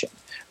imagination,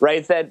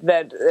 right?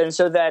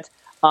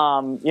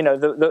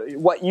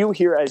 What you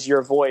hear as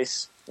your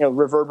voice,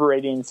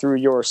 reverberating through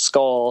your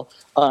skull,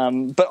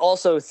 but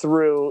also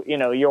through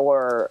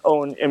your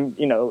own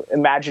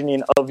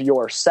imagining of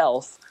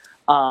yourself,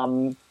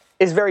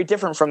 is very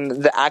different from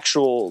the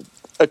actual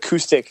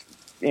acoustic,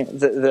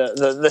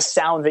 the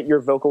sound that your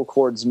vocal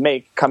cords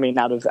make coming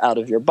out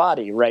of your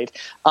body, right?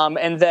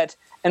 And that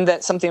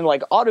something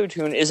like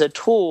autotune is a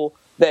tool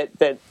that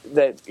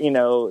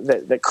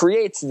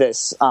creates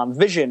this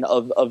vision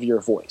of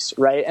your voice,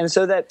 right? And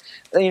so that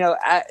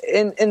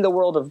in the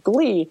world of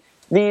Glee,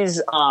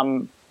 these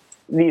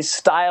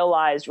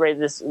stylized, right?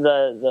 There's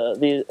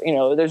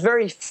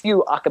very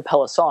few a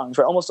cappella songs,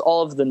 right? Almost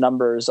all of the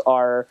numbers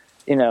are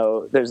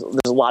there's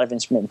a lot of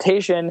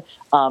instrumentation.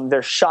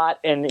 They're shot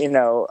in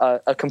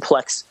a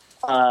complex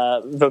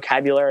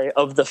vocabulary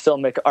of the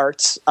filmic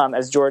arts,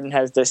 as Jordan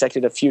has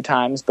dissected a few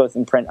times, both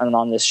in print and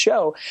on this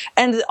show.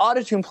 And the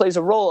autotune plays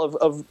a role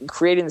of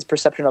creating this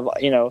perception of,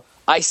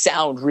 I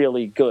sound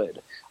really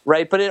good,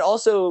 right? But it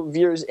also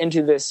veers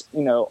into this,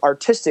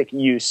 artistic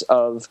use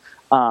of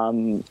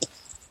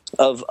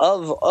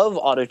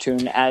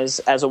autotune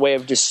as a way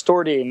of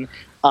distorting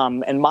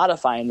and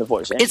modifying the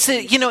voice. It's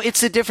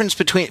the difference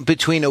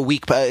between a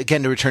weak,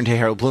 again, to return to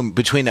Harold Bloom,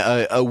 between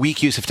a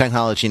weak use of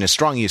technology and a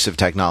strong use of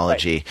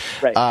technology.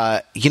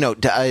 Right.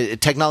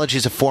 Technology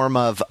is a form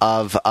of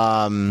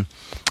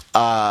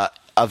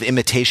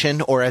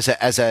imitation, or as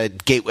a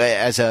gateway,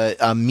 as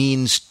a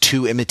means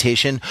to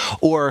imitation,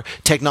 or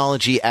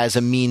technology as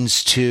a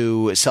means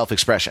to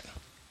self-expression.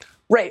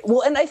 Right.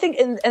 Well, and I think,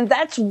 and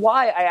that's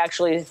why I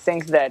actually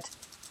think that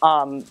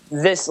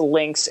this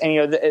links,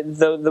 and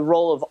the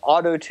role of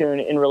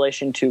autotune in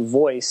relation to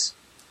voice,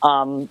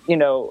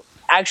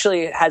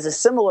 actually has a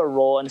similar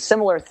role and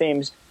similar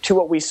themes to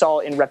what we saw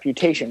in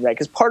Reputation, right?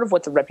 Because part of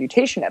what the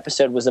Reputation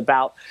episode was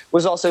about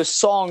was also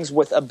songs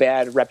with a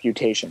bad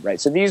reputation, right?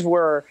 So these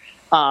were,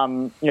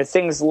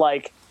 things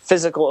like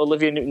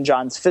Olivia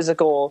Newton-John's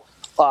Physical,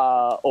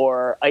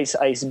 or Ice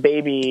Ice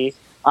Baby,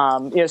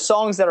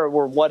 songs that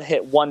were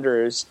one-hit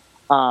wonders.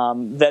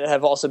 That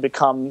have also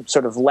become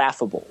sort of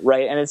laughable,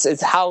 right? And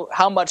it's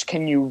how much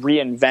can you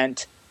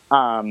reinvent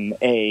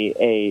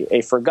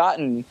a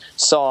forgotten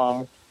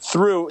song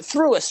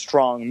through a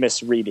strong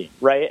misreading,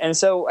 right? And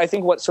so I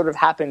think what sort of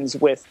happens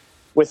with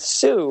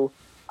Sue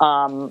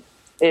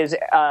is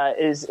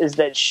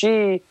that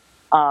she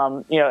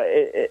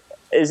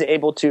is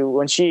able to,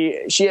 when she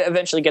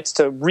eventually gets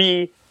to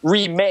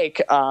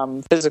remake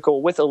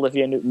Physical with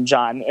Olivia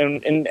Newton-John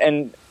and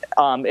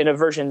in a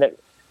version that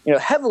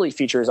heavily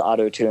features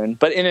autotune,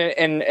 but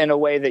in a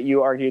way that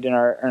you argued in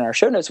our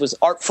show notes was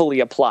artfully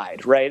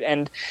applied, right?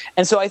 And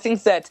so I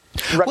think that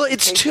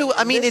it's two.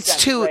 I mean, it's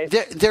two. Right?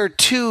 There are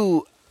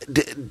two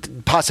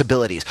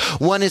possibilities.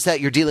 One is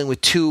that you're dealing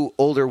with two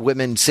older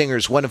women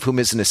singers, one of whom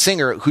isn't a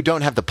singer, who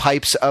don't have the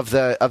pipes of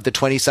the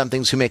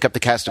 20-somethings who make up the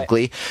cast of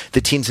Glee,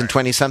 the teens and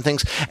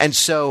 20-somethings, and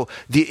so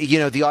the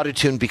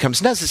autotune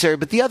becomes necessary.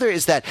 But the other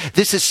is that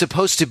this is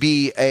supposed to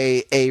be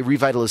a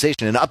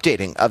revitalization, an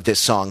updating of this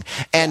song,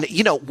 and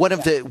one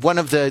of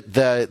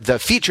the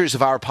features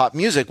of our pop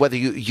music, whether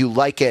you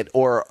like it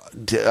or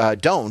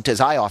don't,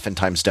 as I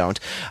oftentimes don't,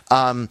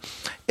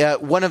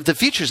 one of the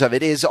features of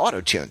it is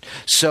autotune.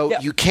 So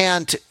you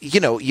can't,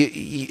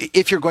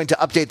 if you're going to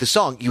update the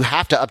song, you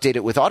have to update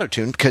it with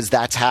autotune because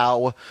that's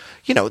how,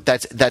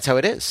 that's how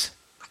it is.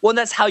 Well, and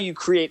that's how you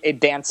create a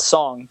dance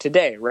song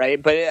today,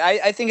 right? But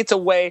I think it's a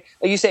way,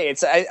 like you say,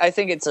 I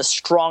think it's a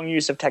strong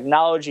use of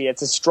technology.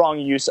 It's a strong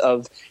use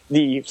of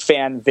the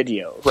fan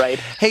video, right?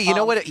 Hey, you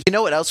know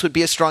what else would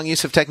be a strong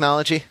use of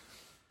technology?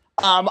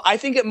 I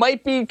think it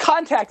might be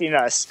contacting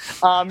us,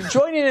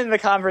 joining in the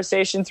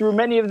conversation through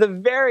many of the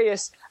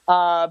various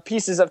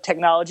pieces of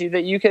technology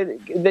that you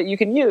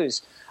can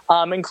use,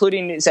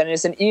 including sending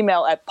us an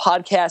email at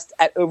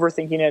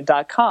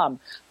podcast@overthinkingit.com,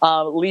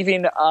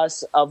 leaving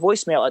us a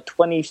voicemail at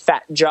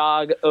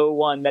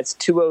 20fatjog01. That's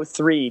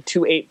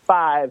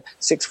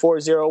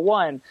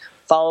 203-285-6401.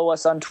 Follow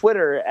us on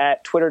Twitter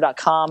at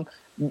twitter.com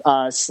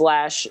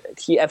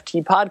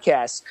 /TFT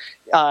podcast.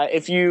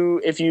 If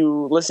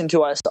you listen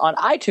to us on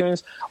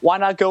iTunes, why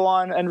not go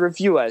on and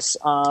review us?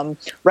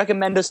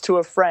 Recommend us to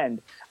a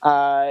friend.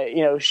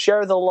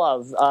 Share the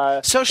love.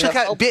 Social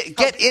help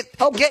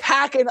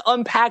pack and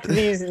unpack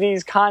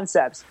these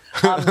concepts.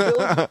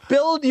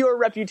 Build your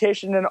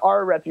reputation and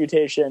our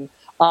reputation,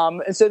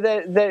 and so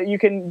that you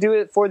can do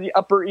it for the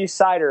Upper East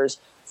Siders,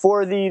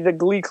 for the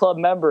Glee Club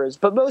members,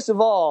 but most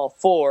of all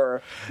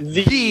for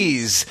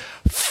these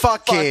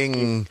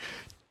fucking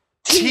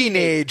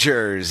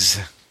teenagers.